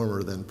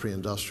warmer than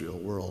pre-industrial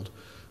world,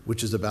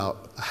 which is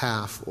about a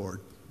half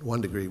or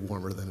 1 degree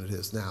warmer than it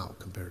is now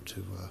compared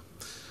to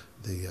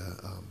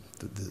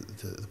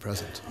the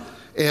present.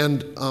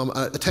 And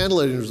a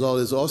tantalating result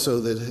is also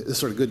that this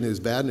sort of good news,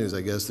 bad news,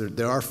 I guess.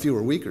 There are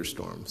fewer weaker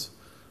storms,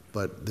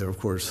 but they're, of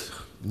course,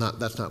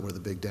 that's not where the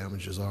big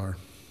damages are.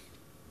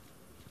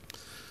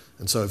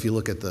 And so if you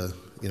look at the,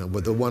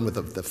 with the one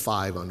with the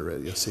 5 under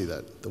it, you'll see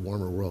that the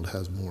warmer world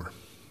has more.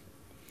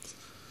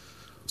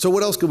 So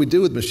what else could we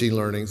do with machine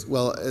learning?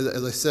 Well,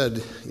 as I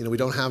said, we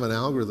don't have an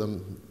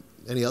algorithm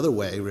any other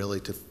way, really,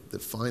 to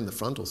find the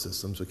frontal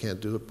systems. We can't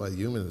do it by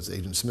human, as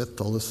Agent Smith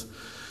told us.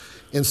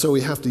 And so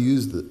we have to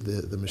use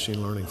the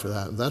machine learning for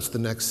that. And that's the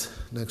next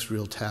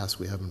real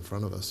task we have in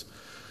front of us.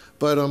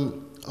 But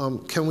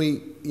can we,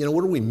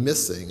 what are we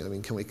missing? I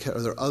mean, are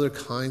there other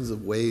kinds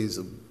of ways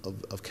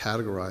of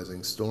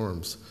categorizing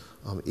storms,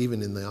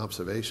 even in the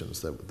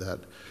observations that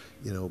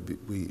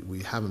we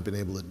haven't been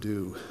able to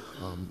do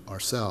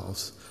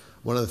ourselves?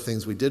 One of the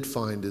things we did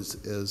find is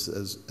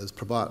as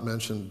Prabhat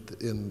mentioned,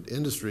 in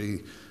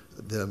industry,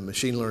 the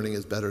machine learning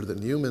is better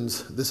than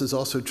humans. This is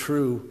also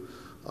true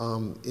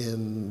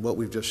in what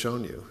we've just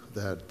shown you,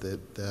 that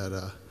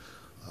the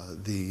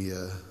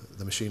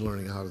machine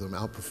learning algorithm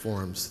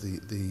outperforms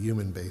the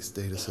human-based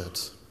data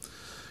sets.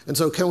 And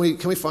so can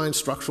we find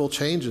structural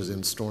changes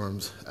in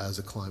storms as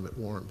the climate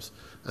warms?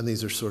 And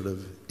these are sort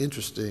of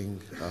interesting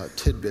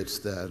tidbits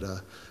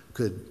that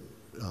could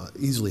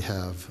easily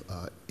have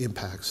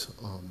impacts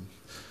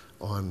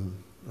on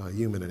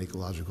human and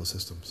ecological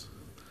systems.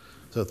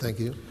 So thank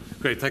you.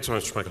 Great, thanks so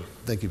much, Michael.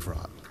 Thank you,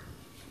 Prabhat.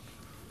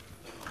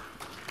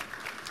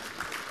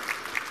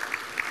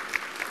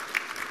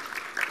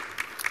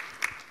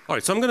 All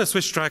right, so I'm going to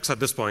switch tracks at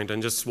this point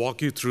and just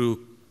walk you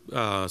through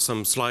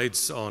some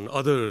slides on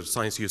other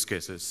science use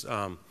cases.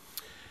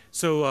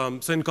 So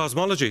in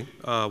cosmology,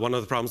 one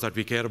of the problems that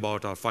we care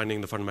about are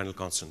finding the fundamental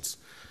constants.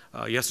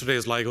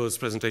 Yesterday's LIGO's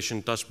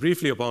presentation touched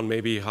briefly upon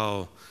maybe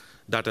how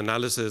that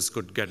analysis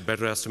could get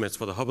better estimates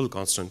for the Hubble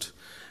constant.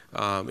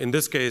 In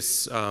this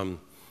case,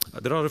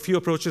 there are a few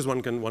approaches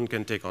one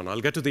can take on.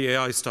 I'll get to the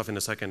AI stuff in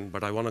a second,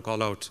 but I want to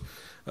call out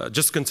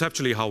just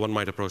conceptually how one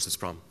might approach this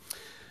problem.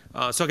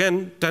 So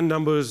again, 10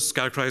 numbers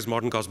characterize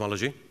modern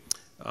cosmology.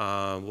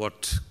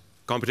 What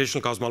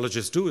computational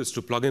cosmologists do is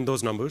to plug in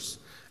those numbers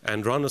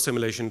and run a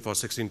simulation for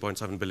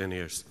 16.7 billion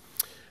years.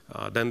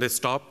 Then they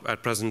stop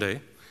at present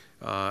day.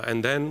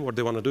 And then what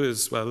they want to do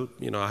is, well,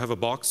 I have a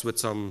box with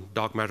some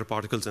dark matter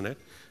particles in it.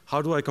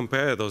 How do I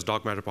compare those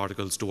dark matter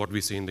particles to what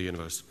we see in the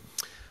universe?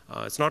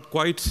 It's not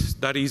quite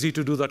that easy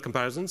to do that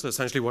comparison. So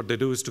essentially what they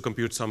do is to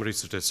compute summary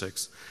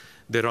statistics.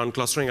 They run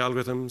clustering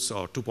algorithms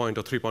or 2-point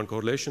or 3-point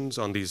correlations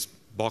on these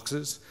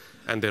boxes,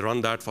 and they run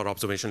that for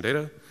observational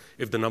data.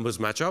 If the numbers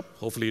match up,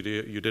 hopefully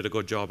you did a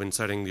good job in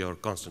setting your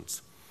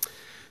constants.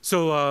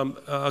 So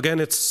again,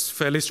 it's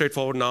fairly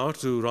straightforward now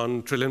to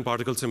run trillion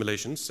particle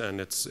simulations, and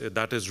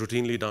that is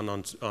routinely done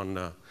on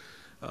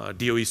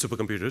DOE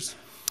supercomputers.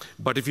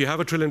 But if you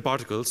have a trillion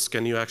particles,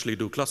 can you actually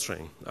do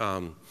clustering?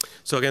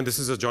 So again, this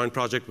is a joint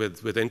project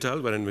with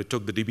Intel, wherein we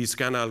took the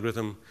dbScan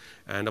algorithm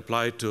and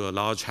applied to a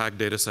large hack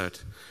data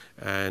set.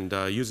 And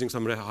using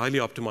some highly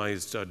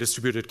optimized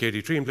distributed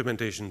KD tree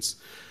implementations,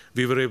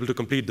 we were able to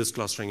complete this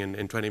clustering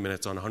in 20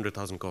 minutes on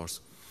 100,000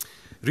 cores.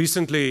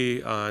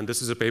 Recently, and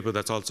this is a paper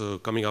that's also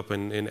coming up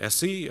in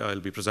SC,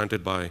 it'll be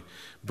presented by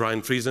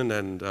Brian Friesen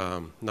and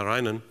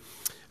Narayanan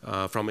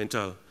from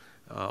Intel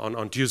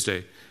on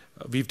Tuesday.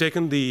 We've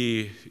taken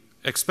the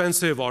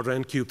expensive order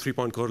n cubed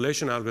 3-point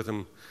correlation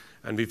algorithm,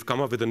 and we've come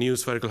up with a new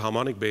spherical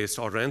harmonic-based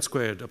order n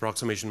squared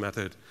approximation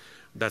method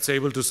that's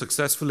able to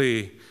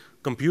successfully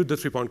compute the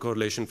 3-point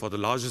correlation for the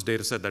largest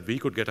data set that we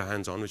could get our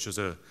hands on, which was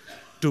a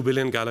 2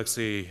 billion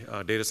galaxy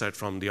data set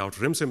from the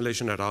Outer Rim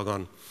simulation at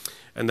Argonne.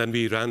 And then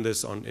we ran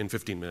this in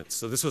 15 minutes.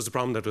 So this was a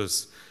problem that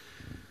was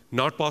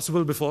not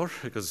possible before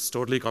because it's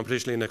totally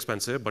computationally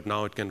inexpensive, but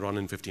now it can run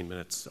in 15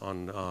 minutes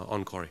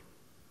on Cori.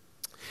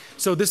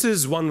 So this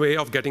is one way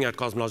of getting at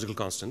cosmological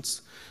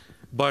constants.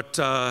 But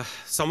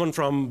someone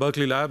from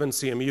Berkeley Lab and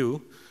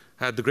CMU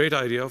had the great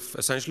idea of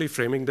essentially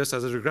framing this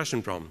as a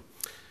regression problem.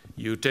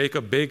 You take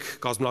a big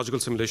cosmological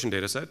simulation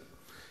data set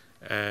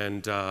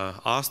and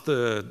ask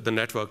the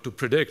network to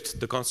predict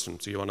the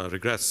constants. You want to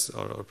regress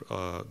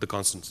the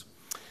constants.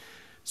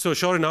 So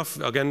sure enough,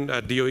 again,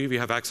 at DOE, we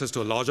have access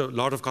to a lot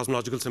of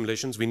cosmological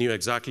simulations. We knew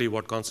exactly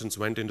what constants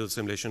went into the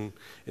simulation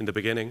in the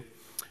beginning.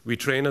 We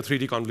train a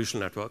 3D convolutional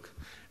network.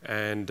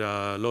 And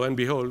lo and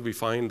behold, we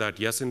find that,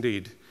 yes,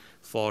 indeed,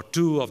 for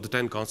 2 of the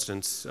 10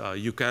 constants,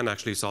 you can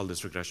actually solve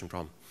this regression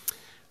problem.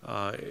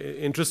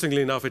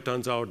 Interestingly enough, it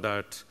turns out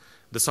that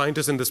the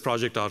scientists in this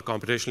project are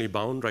computationally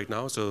bound right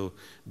now. So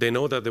they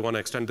know that they want to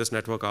extend this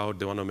network out.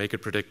 They want to make it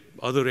predict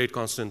other rate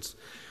constants.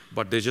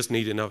 But they just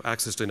need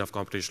access to enough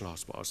computational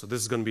horsepower. So this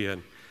is going to be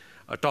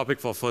a topic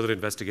for further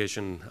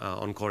investigation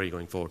on Cori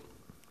going forward.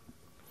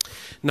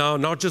 Now,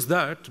 not just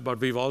that,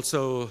 but we've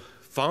also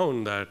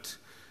found that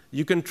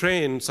you can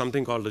train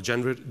something called a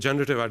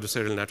generative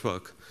adversarial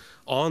network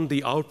on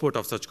the output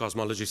of such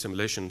cosmology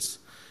simulations.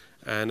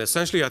 And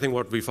essentially, I think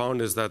what we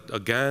found is that a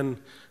GAN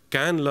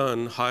can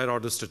learn higher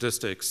order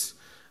statistics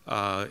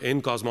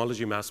in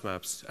cosmology mass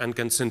maps and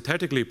can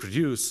synthetically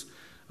produce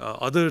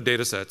other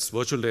data sets,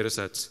 virtual data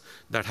sets,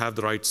 that have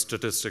the right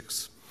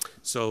statistics.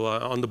 So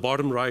on the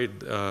bottom right,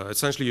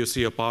 essentially you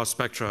see a power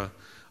spectra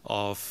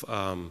of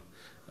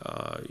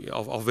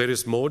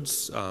various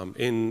modes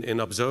in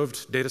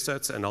observed data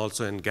sets and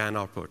also in GAN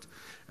output.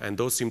 And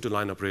those seem to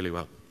line up really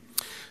well.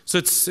 So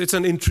it's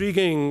an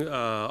intriguing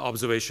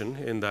observation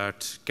in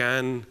that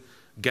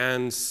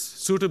GANs,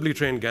 suitably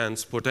trained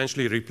GANs,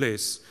 potentially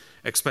replace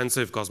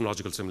expensive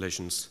cosmological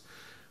simulations.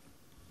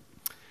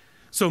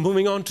 So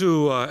moving on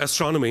to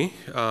astronomy,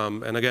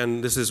 and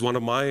again, this is one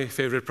of my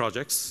favorite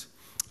projects,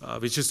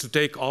 which is to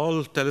take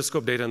all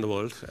telescope data in the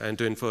world and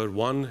to infer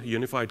one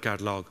unified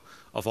catalog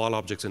of all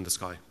objects in the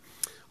sky,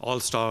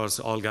 all stars,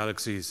 all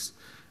galaxies,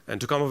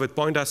 and to come up with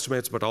point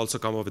estimates, but also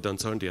come up with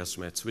uncertainty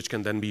estimates, which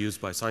can then be used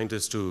by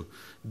scientists to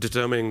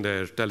determine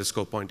their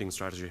telescope pointing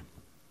strategy.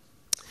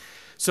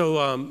 So,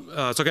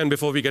 so again,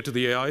 before we get to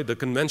the AI, the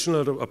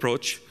conventional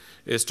approach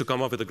is to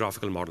come up with a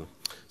graphical model.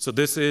 So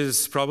this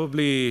is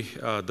probably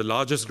the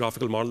largest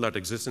graphical model that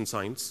exists in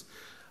science.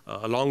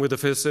 Along with the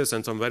physicists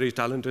and some very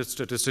talented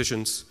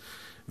statisticians,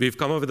 we've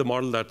come up with a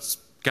model that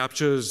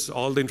captures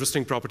all the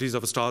interesting properties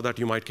of a star that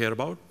you might care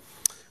about,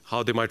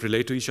 how they might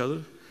relate to each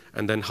other,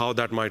 and then how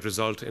that might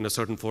result in a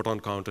certain photon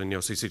count in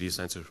your CCD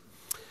sensor.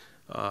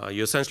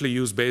 You essentially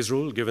use Bayes'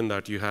 rule, given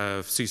that you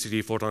have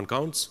CCD photon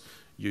counts.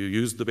 You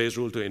use the Bayes'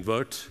 rule to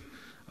invert,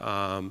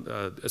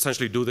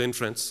 essentially do the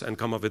inference and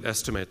come up with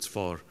estimates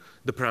for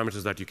the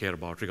parameters that you care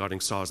about regarding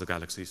stars or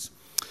galaxies.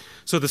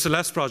 So the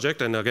Celeste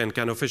project, and again,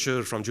 Keno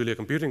Fisher from Julia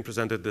Computing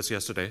presented this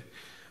yesterday,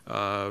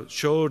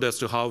 showed as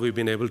to how we've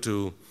been able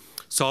to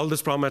solve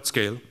this problem at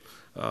scale,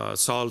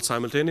 solve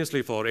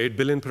simultaneously for 8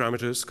 billion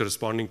parameters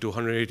corresponding to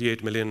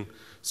 188 million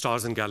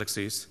stars and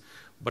galaxies.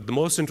 But the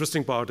most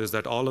interesting part is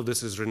that all of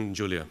this is written in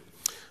Julia.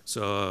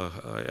 So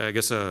I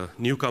guess a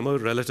newcomer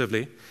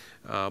relatively,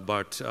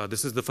 but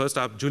this is the first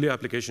Julia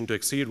application to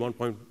exceed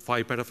 1.5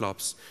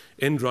 petaflops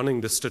in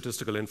running this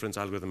statistical inference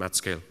algorithm at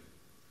scale.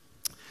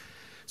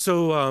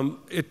 So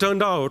it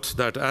turned out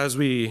that as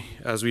we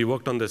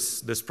worked on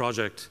this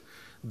project,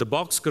 the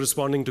box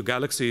corresponding to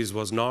galaxies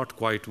was not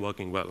quite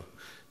working well.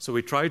 So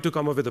we tried to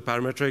come up with a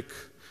parametric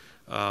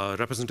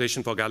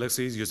representation for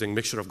galaxies using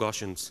mixture of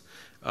Gaussians,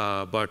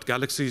 but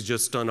galaxies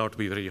just turned out to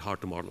be very hard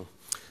to model.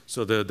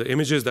 So the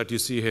images that you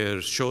see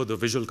here show the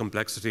visual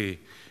complexity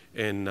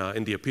in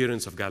the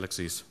appearance of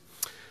galaxies.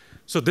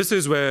 So this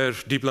is where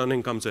deep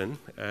learning comes in.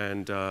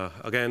 And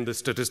again, the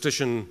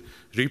statistician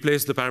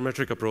replaced the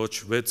parametric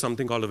approach with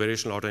something called a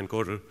variational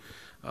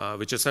autoencoder,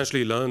 which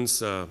essentially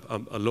learns a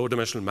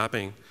low-dimensional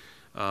mapping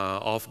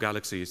of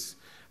galaxies.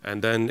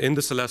 And then in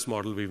the Celeste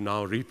model, we've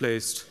now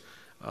replaced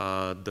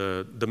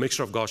the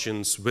mixture of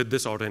Gaussians with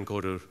this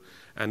autoencoder,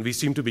 and we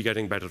seem to be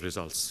getting better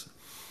results.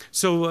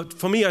 So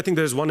for me, I think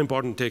there's one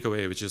important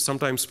takeaway, which is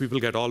sometimes people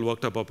get all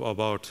worked up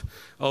about,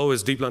 oh,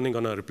 is deep learning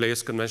going to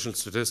replace conventional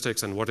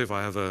statistics? And what if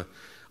I have a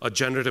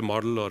generative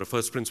model or a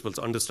first principles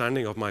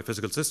understanding of my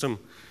physical system?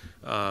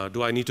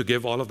 Do I need to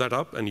give all of that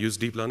up and use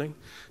deep learning?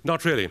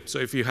 Not really. So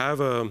if you have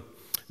a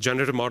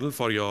generative model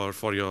for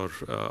your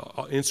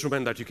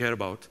instrument that you care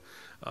about,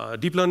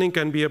 deep learning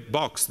can be a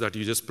box that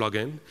you just plug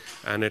in,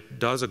 and it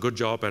does a good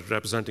job at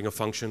representing a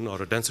function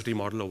or a density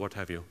model or what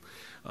have you.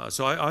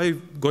 So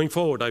going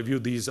forward, I view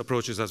these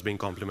approaches as being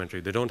complementary.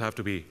 They don't have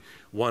to be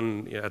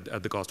one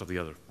at the cost of the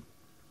other.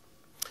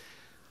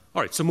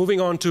 All right, so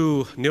moving on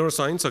to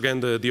neuroscience. Again,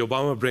 the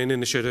Obama Brain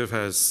Initiative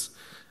has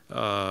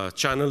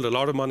channeled a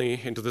lot of money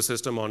into the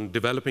system on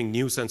developing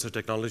new sensor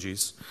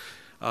technologies.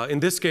 In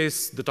this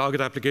case, the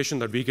target application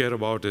that we care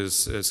about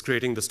is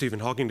creating the Stephen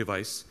Hawking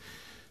device.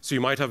 So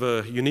you might have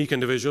a unique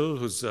individual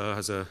who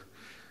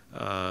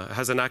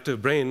has an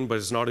active brain, but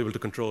is not able to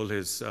control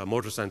his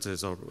motor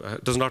senses or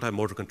does not have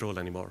motor control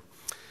anymore.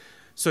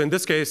 So in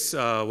this case,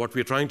 what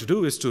we're trying to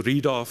do is to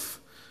read off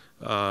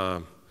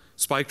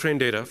spike train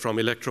data from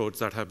electrodes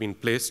that have been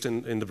placed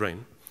in the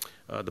brain,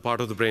 the part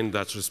of the brain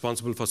that's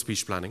responsible for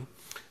speech planning.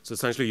 So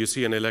essentially, you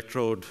see an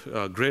electrode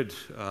grid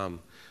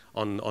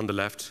on the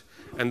left.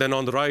 And then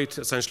on the right,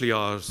 essentially,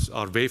 are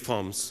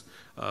waveforms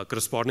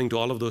corresponding to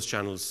all of those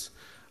channels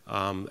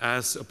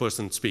as a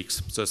person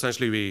speaks. So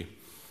essentially, we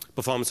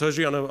perform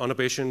surgery on a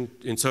patient,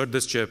 insert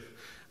this chip,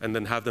 and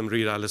then have them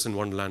read Alice in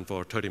Wonderland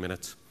for 30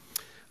 minutes.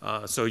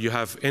 So you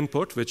have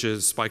input, which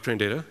is spike train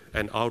data,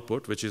 and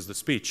output, which is the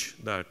speech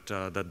that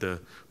the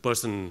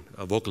person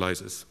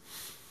vocalizes.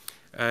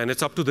 And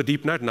it's up to the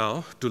deep net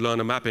now to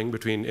learn a mapping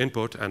between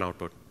input and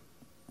output.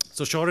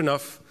 So sure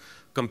enough,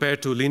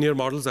 compared to linear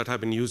models that have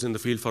been used in the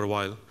field for a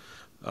while,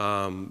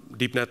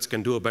 deep nets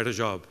can do a better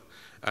job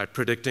at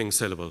predicting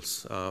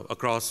syllables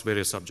across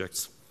various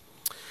subjects.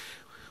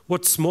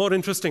 What's more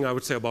interesting, I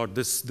would say, about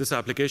this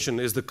application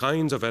is the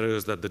kinds of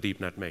errors that the deep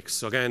net makes.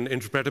 So again,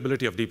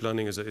 interpretability of deep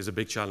learning is a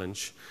big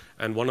challenge.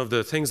 And one of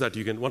the things that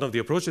one of the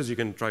approaches you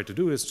can try to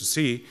do is to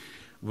see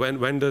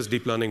when does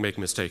deep learning make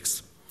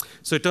mistakes.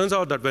 So it turns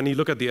out that when you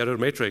look at the error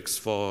matrix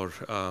for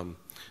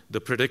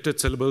the predicted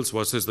syllables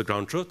versus the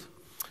ground truth,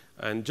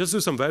 and just do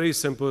some very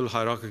simple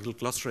hierarchical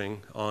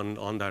clustering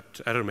on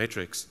that error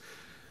matrix,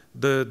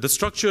 the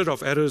structure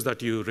of errors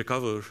that you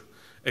recover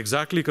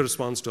exactly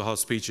corresponds to how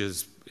speech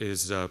is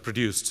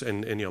produced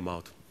in your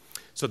mouth.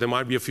 So there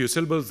might be a few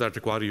syllables that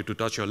require you to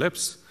touch your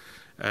lips,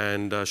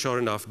 and sure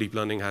enough, deep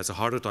learning has a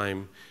harder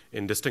time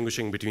in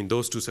distinguishing between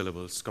those two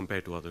syllables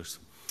compared to others.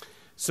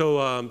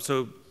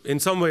 So in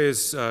some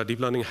ways, deep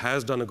learning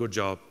has done a good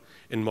job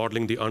in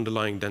modeling the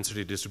underlying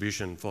density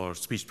distribution for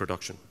speech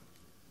production.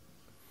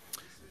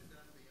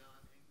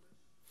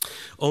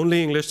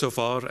 Only English so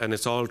far, and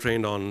it's all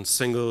trained on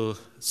single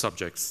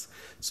subjects.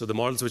 So the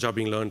models which are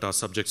being learned are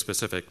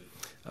subject-specific.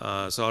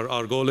 So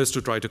our goal is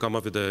to try to come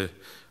up with a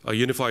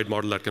unified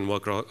model that can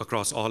work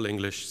across all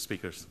English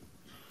speakers.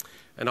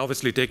 And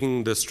obviously,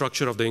 taking the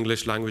structure of the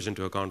English language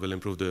into account will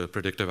improve the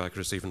predictive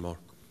accuracy even more.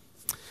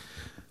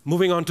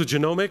 Moving on to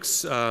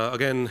genomics,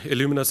 again,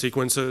 Illumina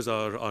sequencers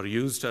are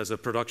used as a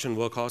production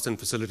workhorse in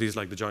facilities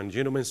like the Joint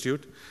Genome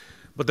Institute.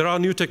 But there are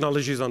new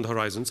technologies on the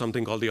horizon,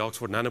 something called the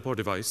Oxford Nanopore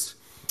device,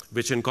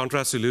 which in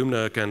contrast to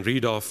Illumina can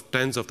read off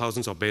tens of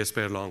thousands of base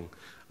pair long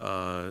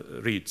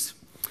reads.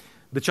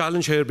 The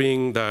challenge here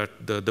being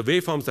that the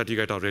waveforms that you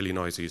get are really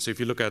noisy. So if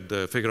you look at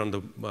the figure on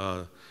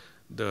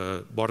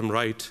the bottom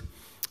right,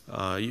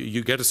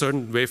 you get a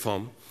certain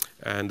waveform.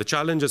 And the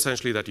challenge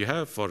essentially that you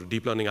have for a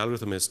deep learning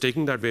algorithm is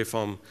taking that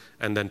waveform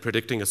and then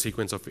predicting a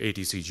sequence of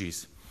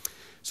ATCGs.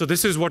 So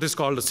this is what is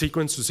called a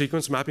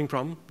sequence-to-sequence mapping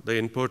problem. The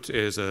input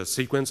is a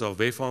sequence of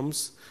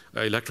waveforms,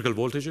 electrical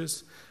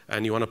voltages,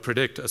 and you want to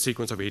predict a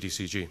sequence of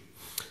ATCG.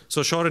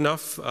 So sure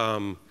enough,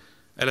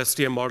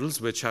 LSTM models,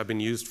 which have been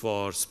used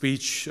for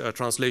speech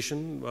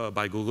translation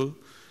by Google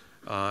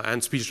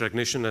and speech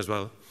recognition as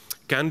well,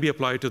 can be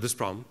applied to this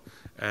problem.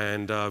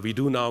 And we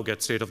do now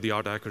get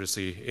state-of-the-art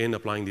accuracy in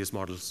applying these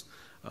models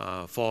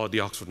for the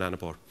Oxford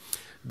Nanopore.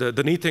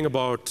 The neat thing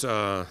about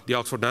the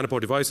Oxford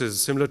Nanopore device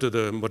is similar to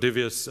the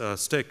Modivius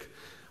stick.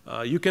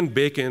 You can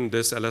bake in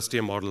this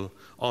LSTM model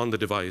on the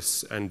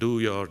device and do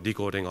your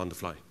decoding on the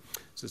fly.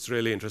 So it's a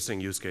really interesting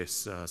use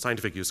case,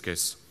 scientific use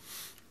case.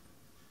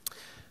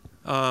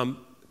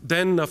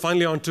 Then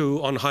finally,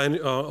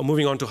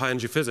 moving on to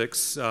high-energy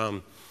physics.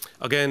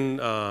 Again,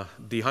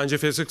 the high-energy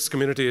physics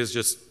community is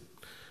just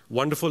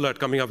wonderful at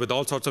coming up with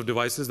all sorts of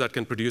devices that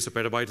can produce a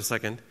petabyte a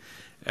second.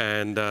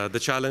 And the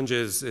challenge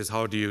is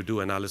how do you do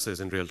analysis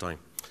in real time?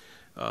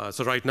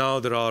 So right now,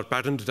 there are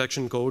pattern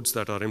detection codes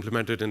that are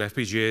implemented in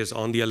FPGAs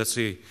on the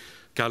LST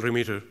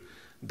calorimeter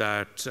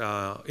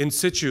that in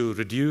situ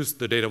reduce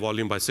the data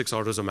volume by 6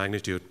 orders of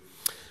magnitude.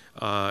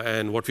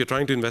 And what we're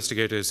trying to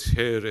investigate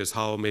is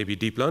how maybe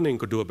deep learning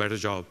could do a better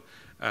job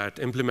at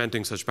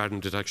implementing such pattern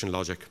detection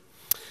logic.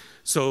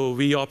 So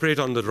we operate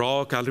on the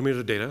raw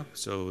calorimeter data.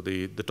 So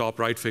the top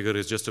right figure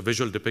is just a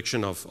visual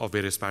depiction of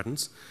various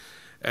patterns.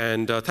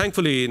 And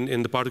thankfully,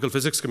 in the particle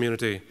physics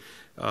community,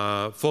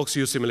 folks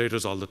use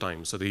simulators all the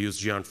time. So they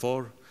use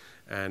Geant4,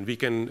 and we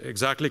can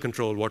exactly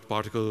control what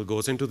particle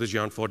goes into the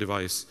Geant4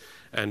 device,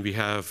 and we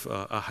have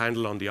a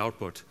handle on the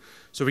output.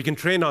 So we can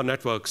train our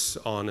networks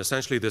on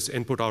essentially this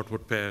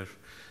input-output pair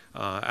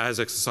as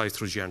exercised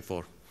through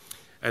Geant4,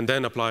 and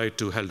then apply it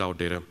to held-out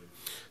data.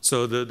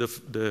 So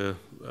the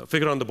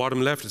figure on the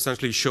bottom left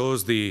essentially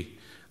shows the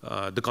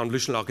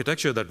convolutional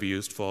architecture that we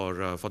used for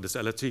this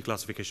LHC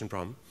classification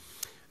problem.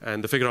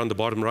 And the figure on the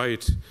bottom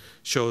right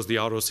shows the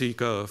ROC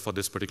curve for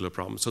this particular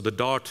problem. So the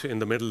dot in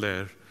the middle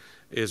there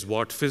is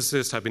what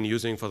physicists have been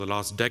using for the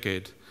last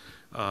decade,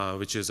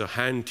 which is a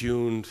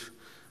hand-tuned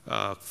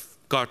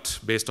cut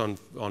based on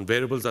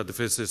variables that the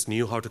physicists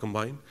knew how to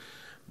combine.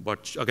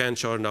 But again,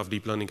 sure enough,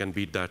 deep learning can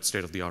beat that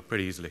state-of-the-art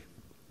pretty easily.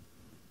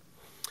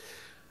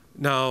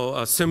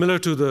 Now, similar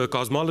to the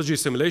cosmology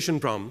simulation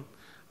problem,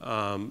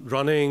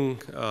 running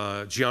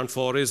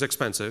Geant4 is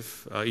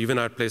expensive, even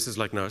at places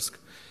like NERSC.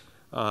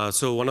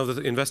 So one of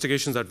the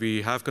investigations that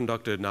we have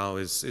conducted now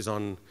is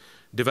on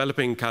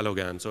developing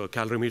CalOGAN, so a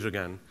calorimeter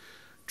GAN,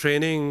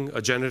 training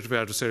a generative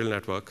adversarial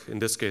network, in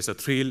this case a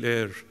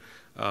 3-layer,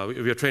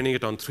 we are training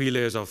it on 3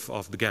 layers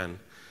of the GAN.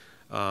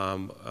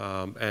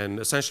 And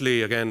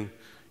essentially, again,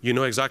 you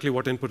know exactly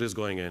what input is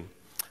going in.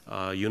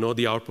 You know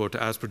the output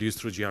as produced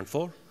through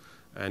Geant4,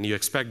 and you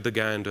expect the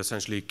GAN to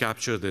essentially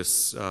capture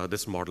this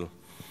model.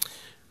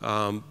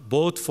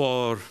 Both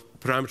for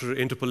parameter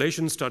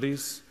interpolation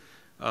studies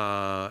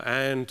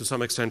and to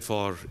some extent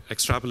for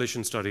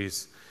extrapolation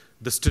studies,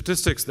 the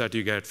statistics that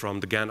you get from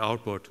the GAN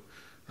output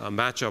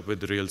match up with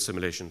the real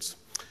simulations.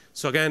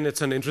 So again,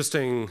 it's an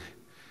interesting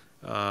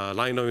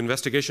line of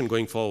investigation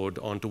going forward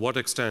on to what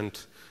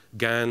extent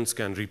GANs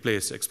can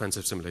replace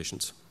expensive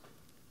simulations.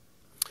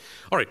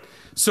 All right,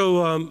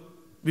 so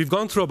we've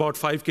gone through about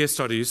 5 case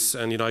studies,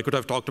 and I could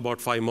have talked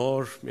about 5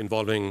 more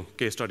involving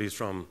case studies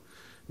from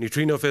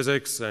neutrino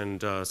physics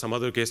and some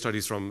other case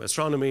studies from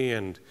astronomy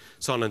and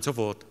so on and so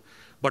forth.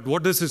 But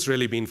what does this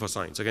really mean for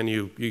science? Again,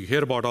 you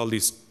hear about all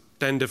these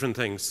 10 different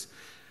things.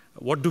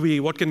 What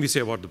can we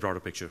say about the broader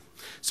picture?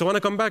 So I want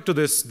to come back to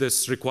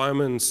this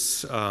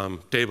requirements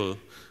table,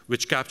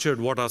 which captured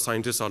what our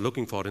scientists are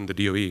looking for in the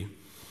DOE.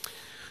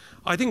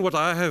 I think what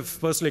I have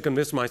personally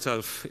convinced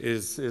myself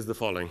is the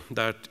following,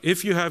 that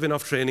if you have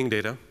enough training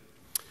data,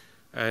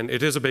 and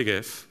it is a big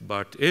if,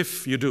 but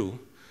if you do,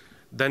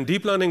 then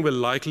deep learning will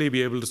likely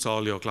be able to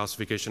solve your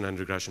classification and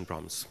regression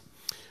problems.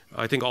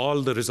 I think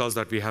all the results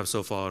that we have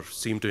so far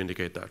seem to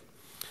indicate that.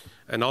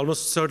 And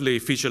almost certainly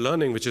feature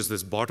learning, which is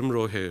this bottom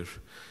row here,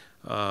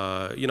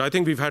 I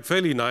think we've had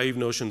fairly naive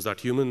notions that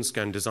humans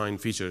can design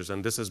features,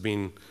 and this has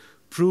been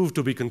proved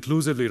to be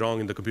conclusively wrong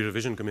in the computer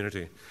vision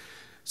community.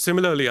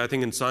 Similarly, I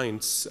think in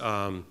science,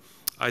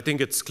 I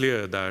think it's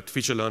clear that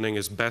feature learning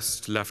is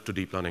best left to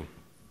deep learning.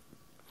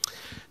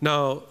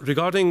 Now,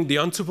 regarding the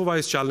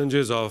unsupervised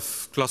challenges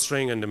of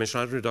clustering and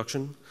dimensionality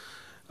reduction,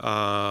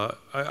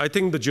 I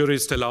think the jury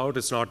is still out.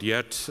 It's not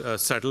yet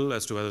settled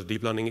as to whether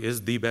deep learning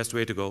is the best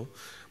way to go,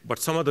 but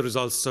some of the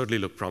results certainly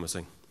look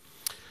promising.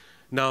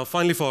 Now,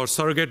 finally, for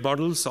surrogate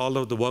models, all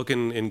of the work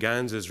in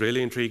GANs is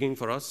really intriguing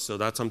for us, so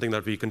that's something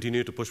that we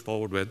continue to push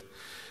forward with.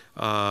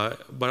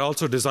 But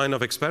also design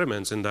of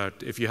experiments, in that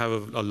if you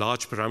have a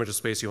large parameter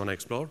space you want to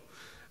explore,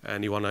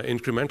 and you want to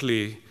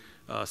incrementally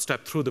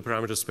step through the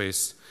parameter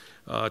space,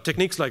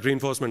 techniques like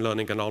reinforcement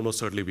learning can almost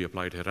certainly be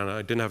applied here, and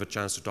I didn't have a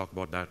chance to talk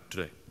about that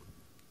today.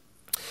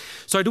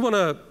 So I do want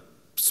to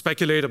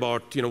speculate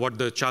about what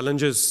the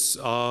challenges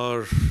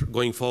are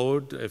going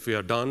forward if we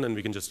are done and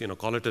we can just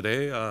call it a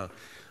day,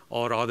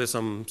 or are there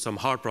some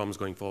hard problems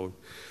going forward?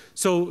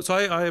 So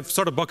I've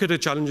sort of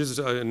bucketed challenges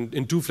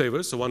in two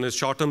flavors. So one is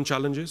short-term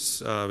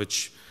challenges,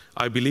 which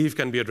I believe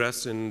can be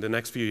addressed in the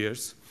next few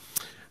years.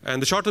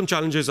 And the short-term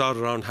challenges are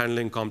around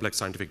handling complex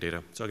scientific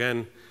data. So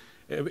again,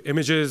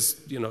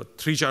 images,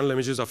 3-channel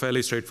images are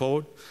fairly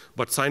straightforward,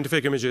 but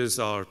scientific images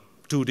are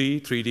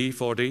 2D, 3D,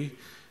 4D.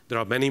 There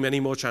are many, many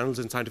more channels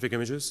in scientific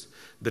images.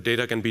 The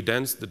data can be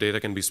dense, the data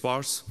can be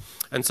sparse,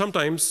 and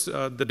sometimes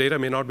the data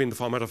may not be in the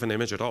format of an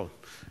image at all.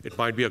 It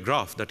might be a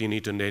graph that you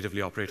need to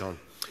natively operate on.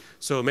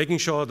 So making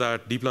sure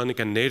that deep learning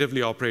can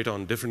natively operate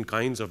on different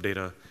kinds of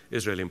data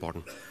is really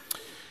important.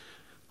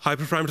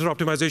 Hyperparameter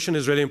optimization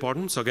is really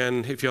important. So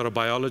again, if you're a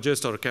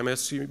biologist or a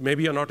chemist,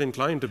 maybe you're not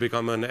inclined to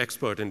become an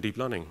expert in deep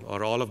learning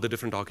or all of the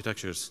different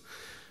architectures.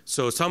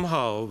 So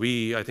somehow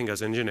we, I think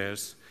as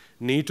engineers,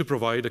 need to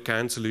provide a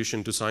canned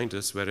solution to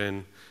scientists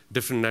wherein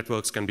different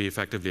networks can be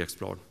effectively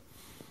explored.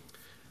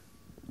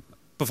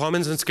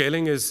 Performance and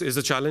scaling is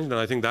a challenge, and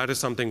I think that is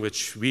something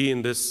which we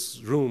in this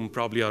room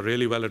probably are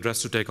really well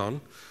addressed to take on.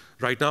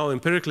 Right now,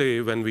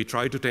 empirically, when we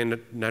try to train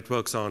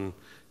networks on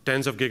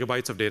tens of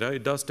gigabytes of data,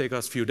 it does take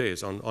us a few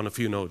days on a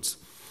few nodes.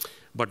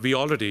 But we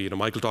already,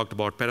 Michael talked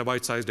about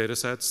petabyte-sized data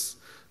sets.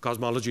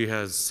 Cosmology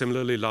has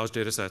similarly large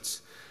data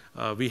sets.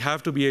 We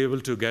have to be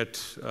able to get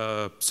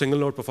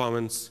single-node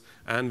performance,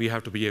 and we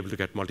have to be able to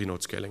get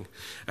multi-node scaling.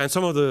 And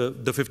some of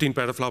the 15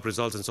 petaflop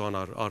results and so on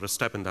are a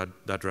step in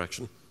that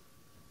direction.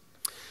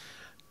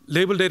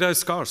 Labeled data is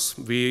scarce.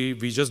 We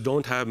just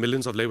don't have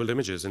millions of labeled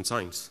images in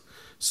science.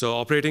 So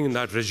operating in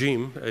that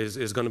regime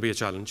is going to be a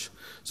challenge.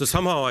 So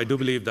somehow I do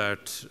believe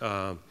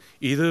that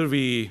either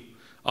we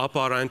up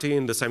our ante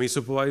in the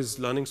semi-supervised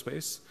learning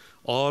space,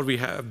 or we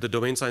have the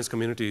domain science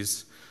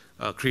communities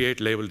create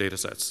labeled data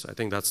sets. I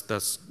think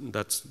that's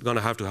going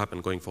to have to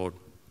happen going forward.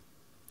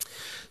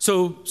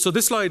 So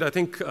this slide, I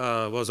think,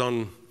 was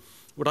on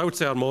what I would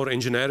say are more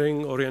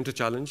engineering-oriented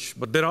challenge,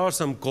 but there are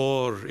some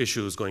core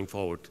issues going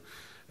forward.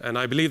 And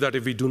I believe that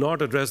if we do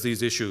not address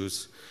these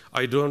issues,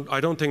 I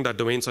don't think that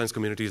domain science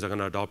communities are going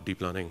to adopt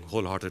deep learning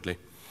wholeheartedly.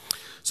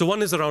 So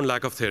one is around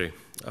lack of theory.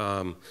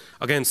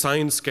 Again,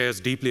 science cares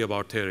deeply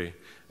about theory.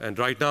 And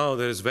right now,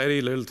 there is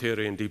very little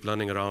theory in deep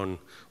learning around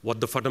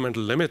what the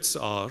fundamental limits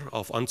are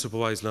of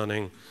unsupervised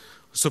learning,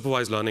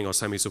 supervised learning, or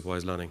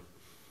semi-supervised learning.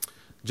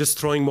 Just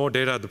throwing more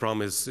data at the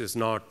problem is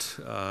not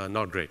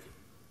great.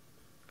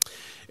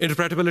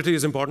 Interpretability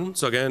is important.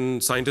 So again,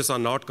 scientists are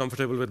not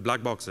comfortable with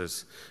black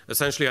boxes.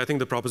 Essentially, I think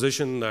the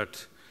proposition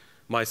that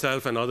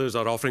myself and others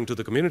are offering to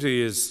the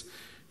community is,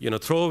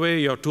 throw away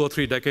your 2 or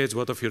 3 decades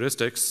worth of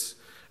heuristics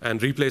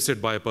and replace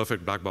it by a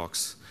perfect black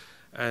box.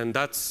 And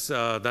that's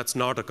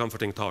not a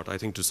comforting thought, I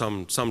think, to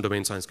some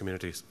domain science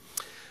communities.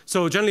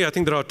 So generally, I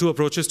think there are 2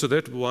 approaches to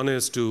that. One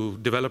is to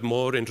develop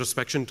more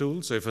introspection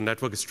tools. So if a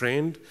network is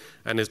trained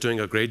and is doing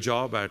a great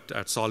job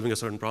at solving a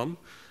certain problem,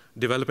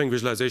 developing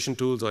visualization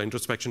tools or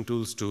introspection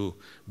tools to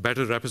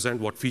better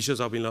represent what features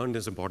are being learned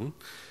is important.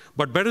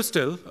 But better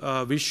still,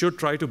 we should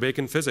try to bake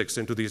in physics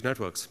into these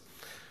networks.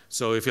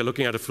 So if you're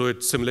looking at a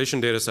fluid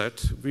simulation data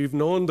set, we've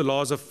known the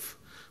laws of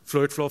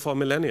fluid flow for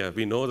millennia.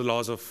 We know the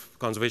laws of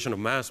conservation of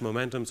mass,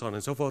 momentum, so on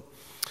and so forth.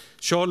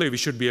 Surely we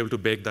should be able to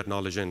bake that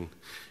knowledge in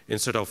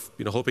instead of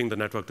hoping the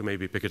network to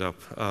maybe pick it up.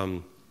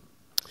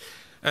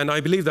 And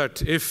I believe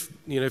that if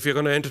you're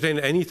going to entertain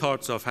any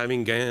thoughts of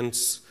having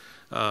GANs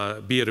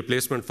be a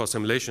replacement for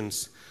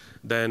simulations,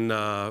 then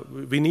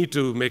we need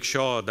to make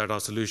sure that our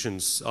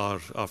solutions are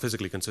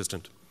physically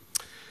consistent.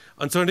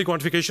 Uncertainty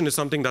quantification is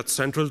something that's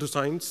central to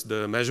science.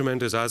 The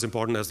measurement is as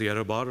important as the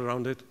error bar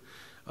around it.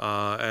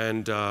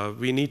 And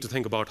we need to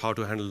think about how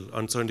to handle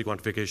uncertainty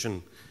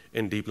quantification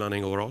in deep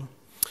learning overall.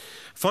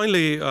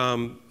 Finally,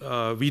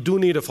 we do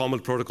need a formal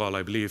protocol,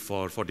 I believe,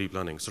 for deep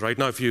learning. So right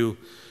now, if you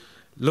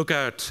look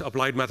at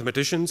applied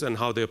mathematicians and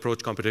how they approach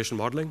computational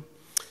modeling,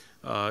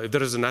 If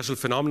there is a natural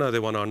phenomena they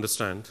want to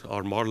understand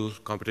or model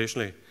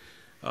computationally,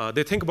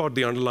 they think about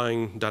the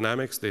underlying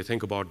dynamics, they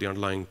think about the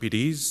underlying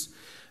PDs,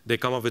 they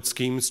come up with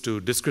schemes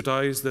to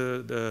discretize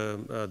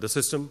the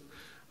system.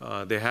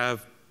 They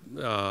have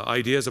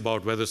ideas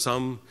about whether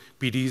some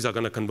PDs are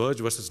going to converge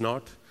versus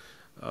not.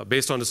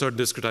 Based on a certain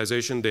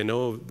discretization, they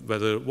know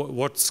whether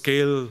what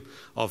scale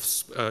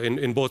of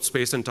in both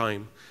space and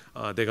time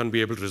they're going to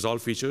be able to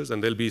resolve features,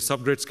 and there'll be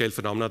subgrid scale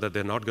phenomena that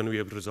they're not going to be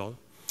able to resolve.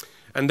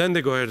 And then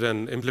they go ahead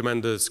and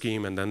implement the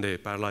scheme, and then they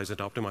parallelize it,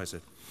 optimize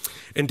it.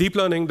 In deep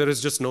learning, there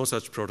is just no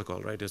such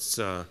protocol, right? It's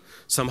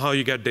somehow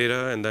you get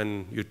data, and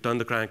then you turn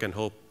the crank and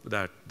hope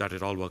that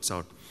it all works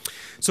out.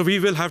 So we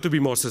will have to be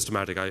more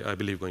systematic, I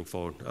believe, going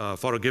forward.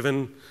 For a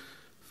given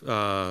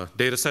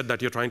data set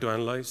that you're trying to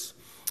analyze,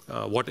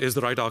 what is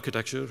the right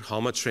architecture?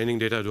 How much training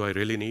data do I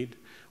really need?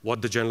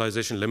 What the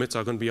generalization limits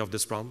are going to be of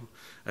this problem?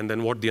 And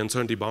then what the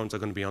uncertainty bounds are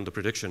going to be on the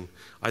prediction.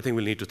 I think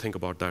we'll need to think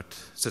about that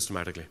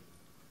systematically.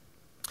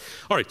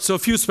 All right, so a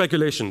few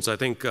speculations, I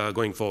think,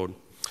 going forward.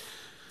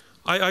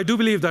 I do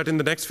believe that in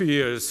the next few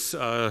years,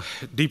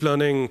 deep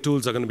learning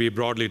tools are going to be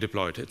broadly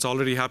deployed. It's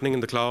already happening in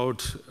the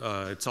cloud.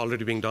 It's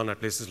already being done at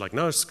places like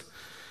NERSC.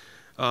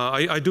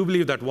 I do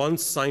believe that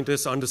once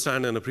scientists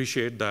understand and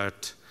appreciate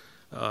that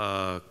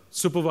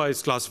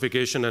supervised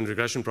classification and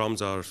regression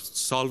problems are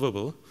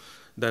solvable,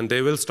 then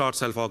they will start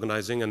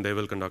self-organizing and they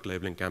will conduct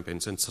labeling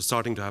campaigns. And it's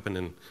starting to happen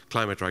in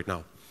climate right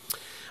now.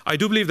 I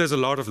do believe there's a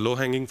lot of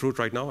low-hanging fruit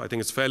right now. I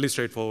think it's fairly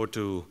straightforward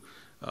to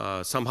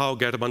somehow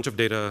get a bunch of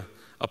data,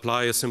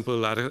 apply a simple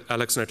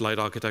AlexNet-Light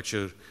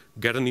architecture,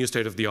 get a new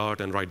state of the art,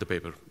 and write the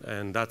paper.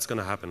 And that's going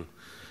to happen.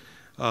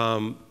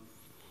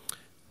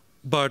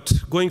 But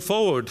going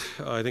forward,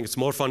 I think it's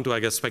more fun to, I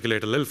guess,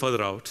 speculate a little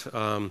further out.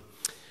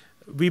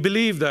 We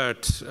believe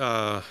that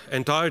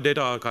entire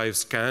data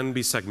archives can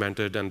be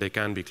segmented and they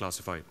can be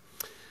classified.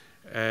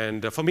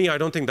 And for me, I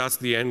don't think that's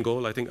the end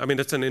goal. I mean,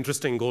 it's an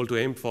interesting goal to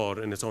aim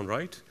for in its own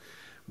right.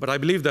 But I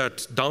believe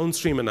that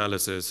downstream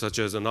analysis, such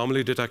as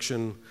anomaly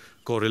detection,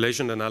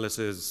 correlation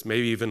analysis,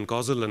 maybe even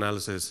causal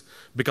analysis,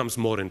 becomes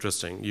more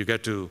interesting. You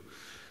get to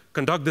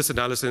conduct this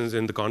analysis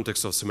in the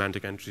context of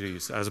semantic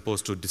entities as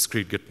opposed to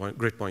discrete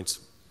grid points.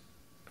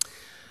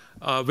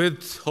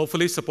 With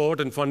hopefully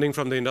support and funding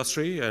from the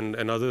industry and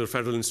other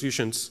federal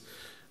institutions,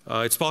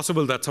 it's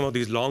possible that some of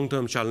these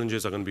long-term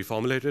challenges are going to be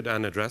formulated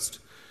and addressed.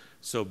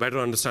 So better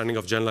understanding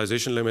of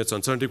generalization limits,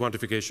 uncertainty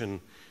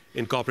quantification,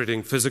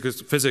 incorporating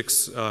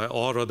physics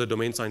or other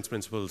domain science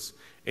principles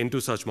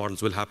into such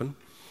models will happen.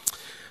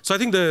 So I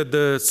think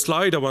the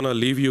slide I want to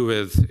leave you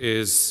with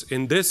is,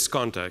 in this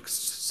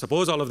context,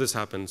 suppose all of this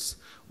happens,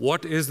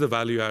 what is the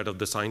value add of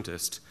the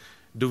scientist?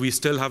 Do we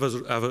still have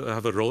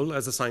a role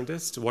as a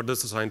scientist? What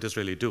does the scientist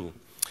really do?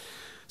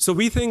 So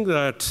we think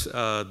that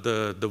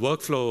the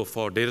workflow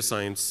for data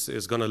science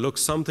is going to look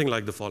something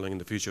like the following in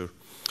the future.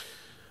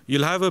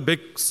 You'll have a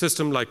big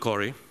system like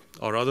Cori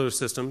or other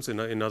systems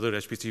in other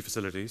HPC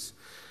facilities.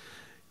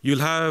 You'll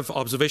have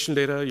observation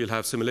data, you'll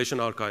have simulation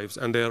archives,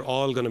 and they're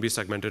all going to be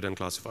segmented and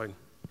classified.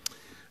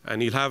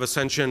 And you'll have a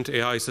sentient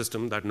AI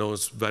system that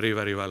knows very,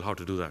 very well how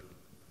to do that.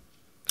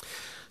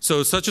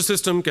 So such a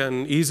system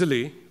can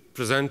easily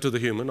present to the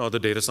human or the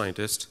data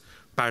scientist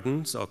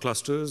patterns or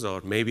clusters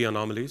or maybe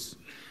anomalies.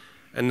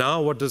 And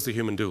now what does the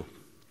human do?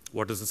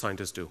 What does the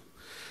scientist do?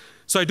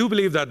 So I do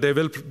believe that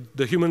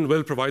the human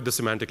will provide the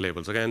semantic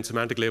labels. Again,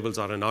 semantic labels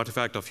are an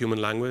artifact of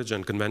human language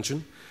and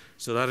convention.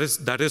 So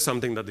that is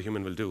something that the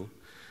human will do.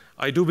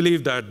 I do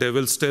believe that there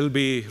will still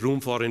be room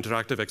for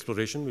interactive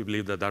exploration. We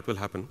believe that that will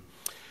happen.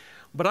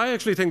 But I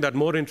actually think that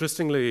more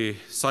interestingly,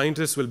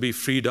 scientists will be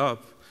freed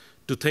up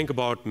to think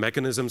about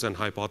mechanisms and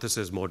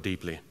hypotheses more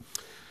deeply.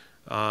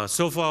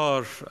 So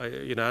far,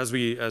 as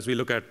we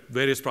look at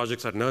various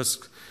projects at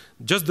NERSC,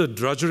 just the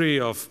drudgery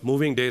of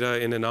moving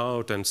data in and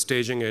out and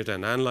staging it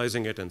and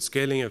analyzing it and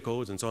scaling your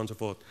codes and so on and so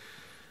forth,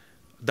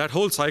 that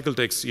whole cycle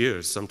takes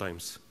years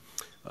sometimes.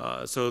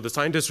 So the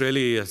scientist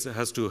really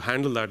has to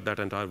handle that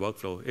entire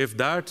workflow. If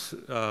that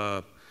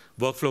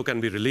workflow can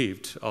be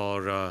relieved,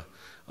 or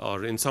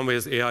in some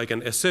ways AI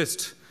can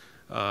assist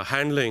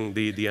handling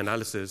the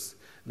analysis,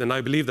 then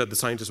I believe that the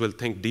scientists will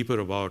think deeper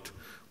about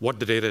what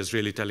the data is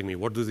really telling me.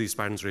 What do these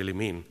patterns really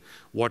mean?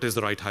 What is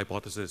the right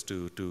hypothesis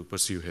to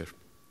pursue here?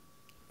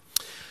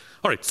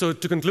 All right, so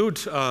to conclude,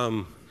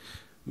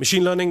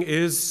 machine learning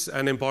is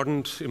an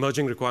important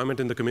emerging requirement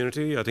in the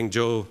community. I think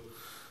Joe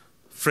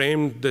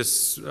framed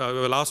this,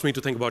 asked me to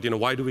think about,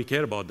 why do we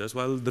care about this?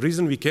 Well, the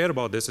reason we care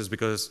about this is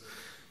because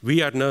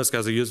we at NERSC,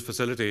 as a user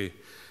facility,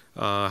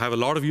 have a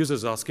lot of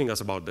users asking us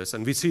about this,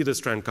 and we see this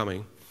trend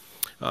coming.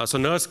 So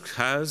NERSC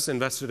has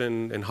invested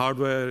in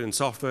hardware, in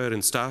software,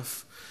 in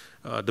staff.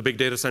 The big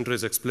data center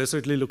is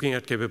explicitly looking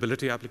at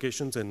capability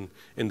applications in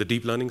the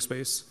deep learning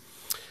space.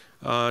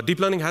 Deep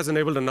learning has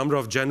enabled a number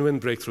of genuine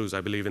breakthroughs, I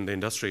believe, in the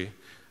industry.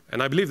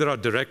 And I believe there are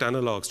direct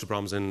analogs to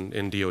problems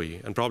in DOE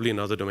and probably in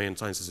other domain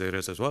sciences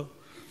areas as well.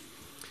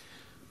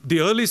 The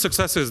early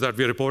successes that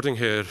we're reporting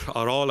here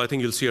are all, I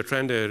think you'll see a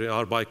trend here,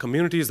 are by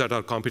communities that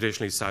are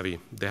computationally savvy.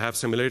 They have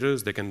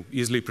simulators, they can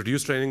easily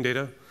produce training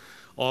data,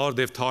 or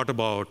they've thought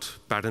about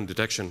pattern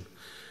detection.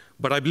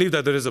 But I believe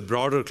that there is a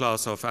broader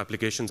class of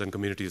applications and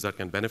communities that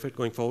can benefit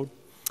going forward.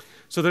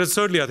 So there is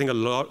certainly, I think, a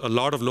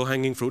lot of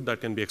low-hanging fruit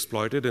that can be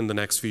exploited in the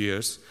next few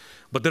years.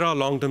 But there are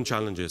long-term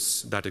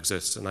challenges that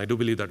exist, and I do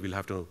believe that we'll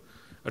have to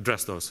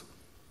address those.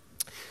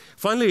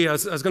 Finally, I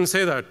was going to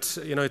say that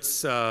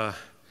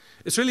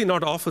it's really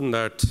not often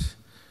that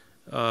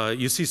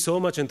you see so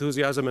much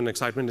enthusiasm and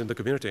excitement in the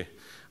community.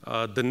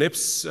 The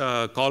NIPS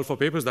call for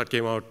papers that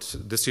came out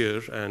this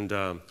year, and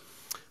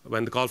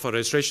when the call for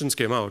registrations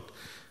came out,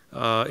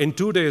 in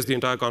 2 days, the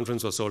entire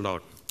conference was sold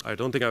out. I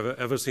don't think I've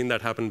ever seen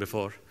that happen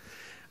before.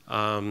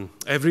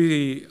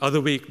 Every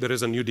other week, there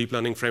is a new deep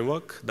learning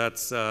framework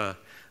that's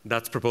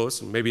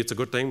proposed. Maybe it's a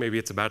good thing, maybe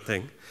it's a bad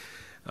thing.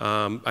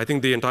 I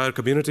think the entire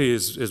community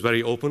is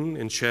very open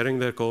in sharing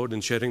their code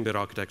and sharing their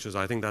architectures.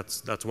 I think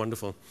that's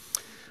wonderful.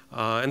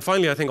 And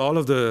finally, I think all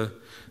of the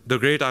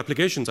great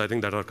applications I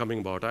think that are coming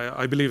about,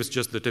 I believe it's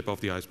just the tip of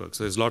the iceberg.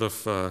 So there's a lot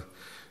of,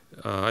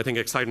 I think,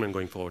 excitement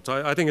going forward.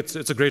 So I think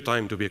it's a great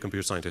time to be a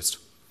computer scientist.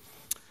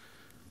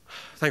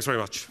 Thanks very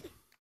much.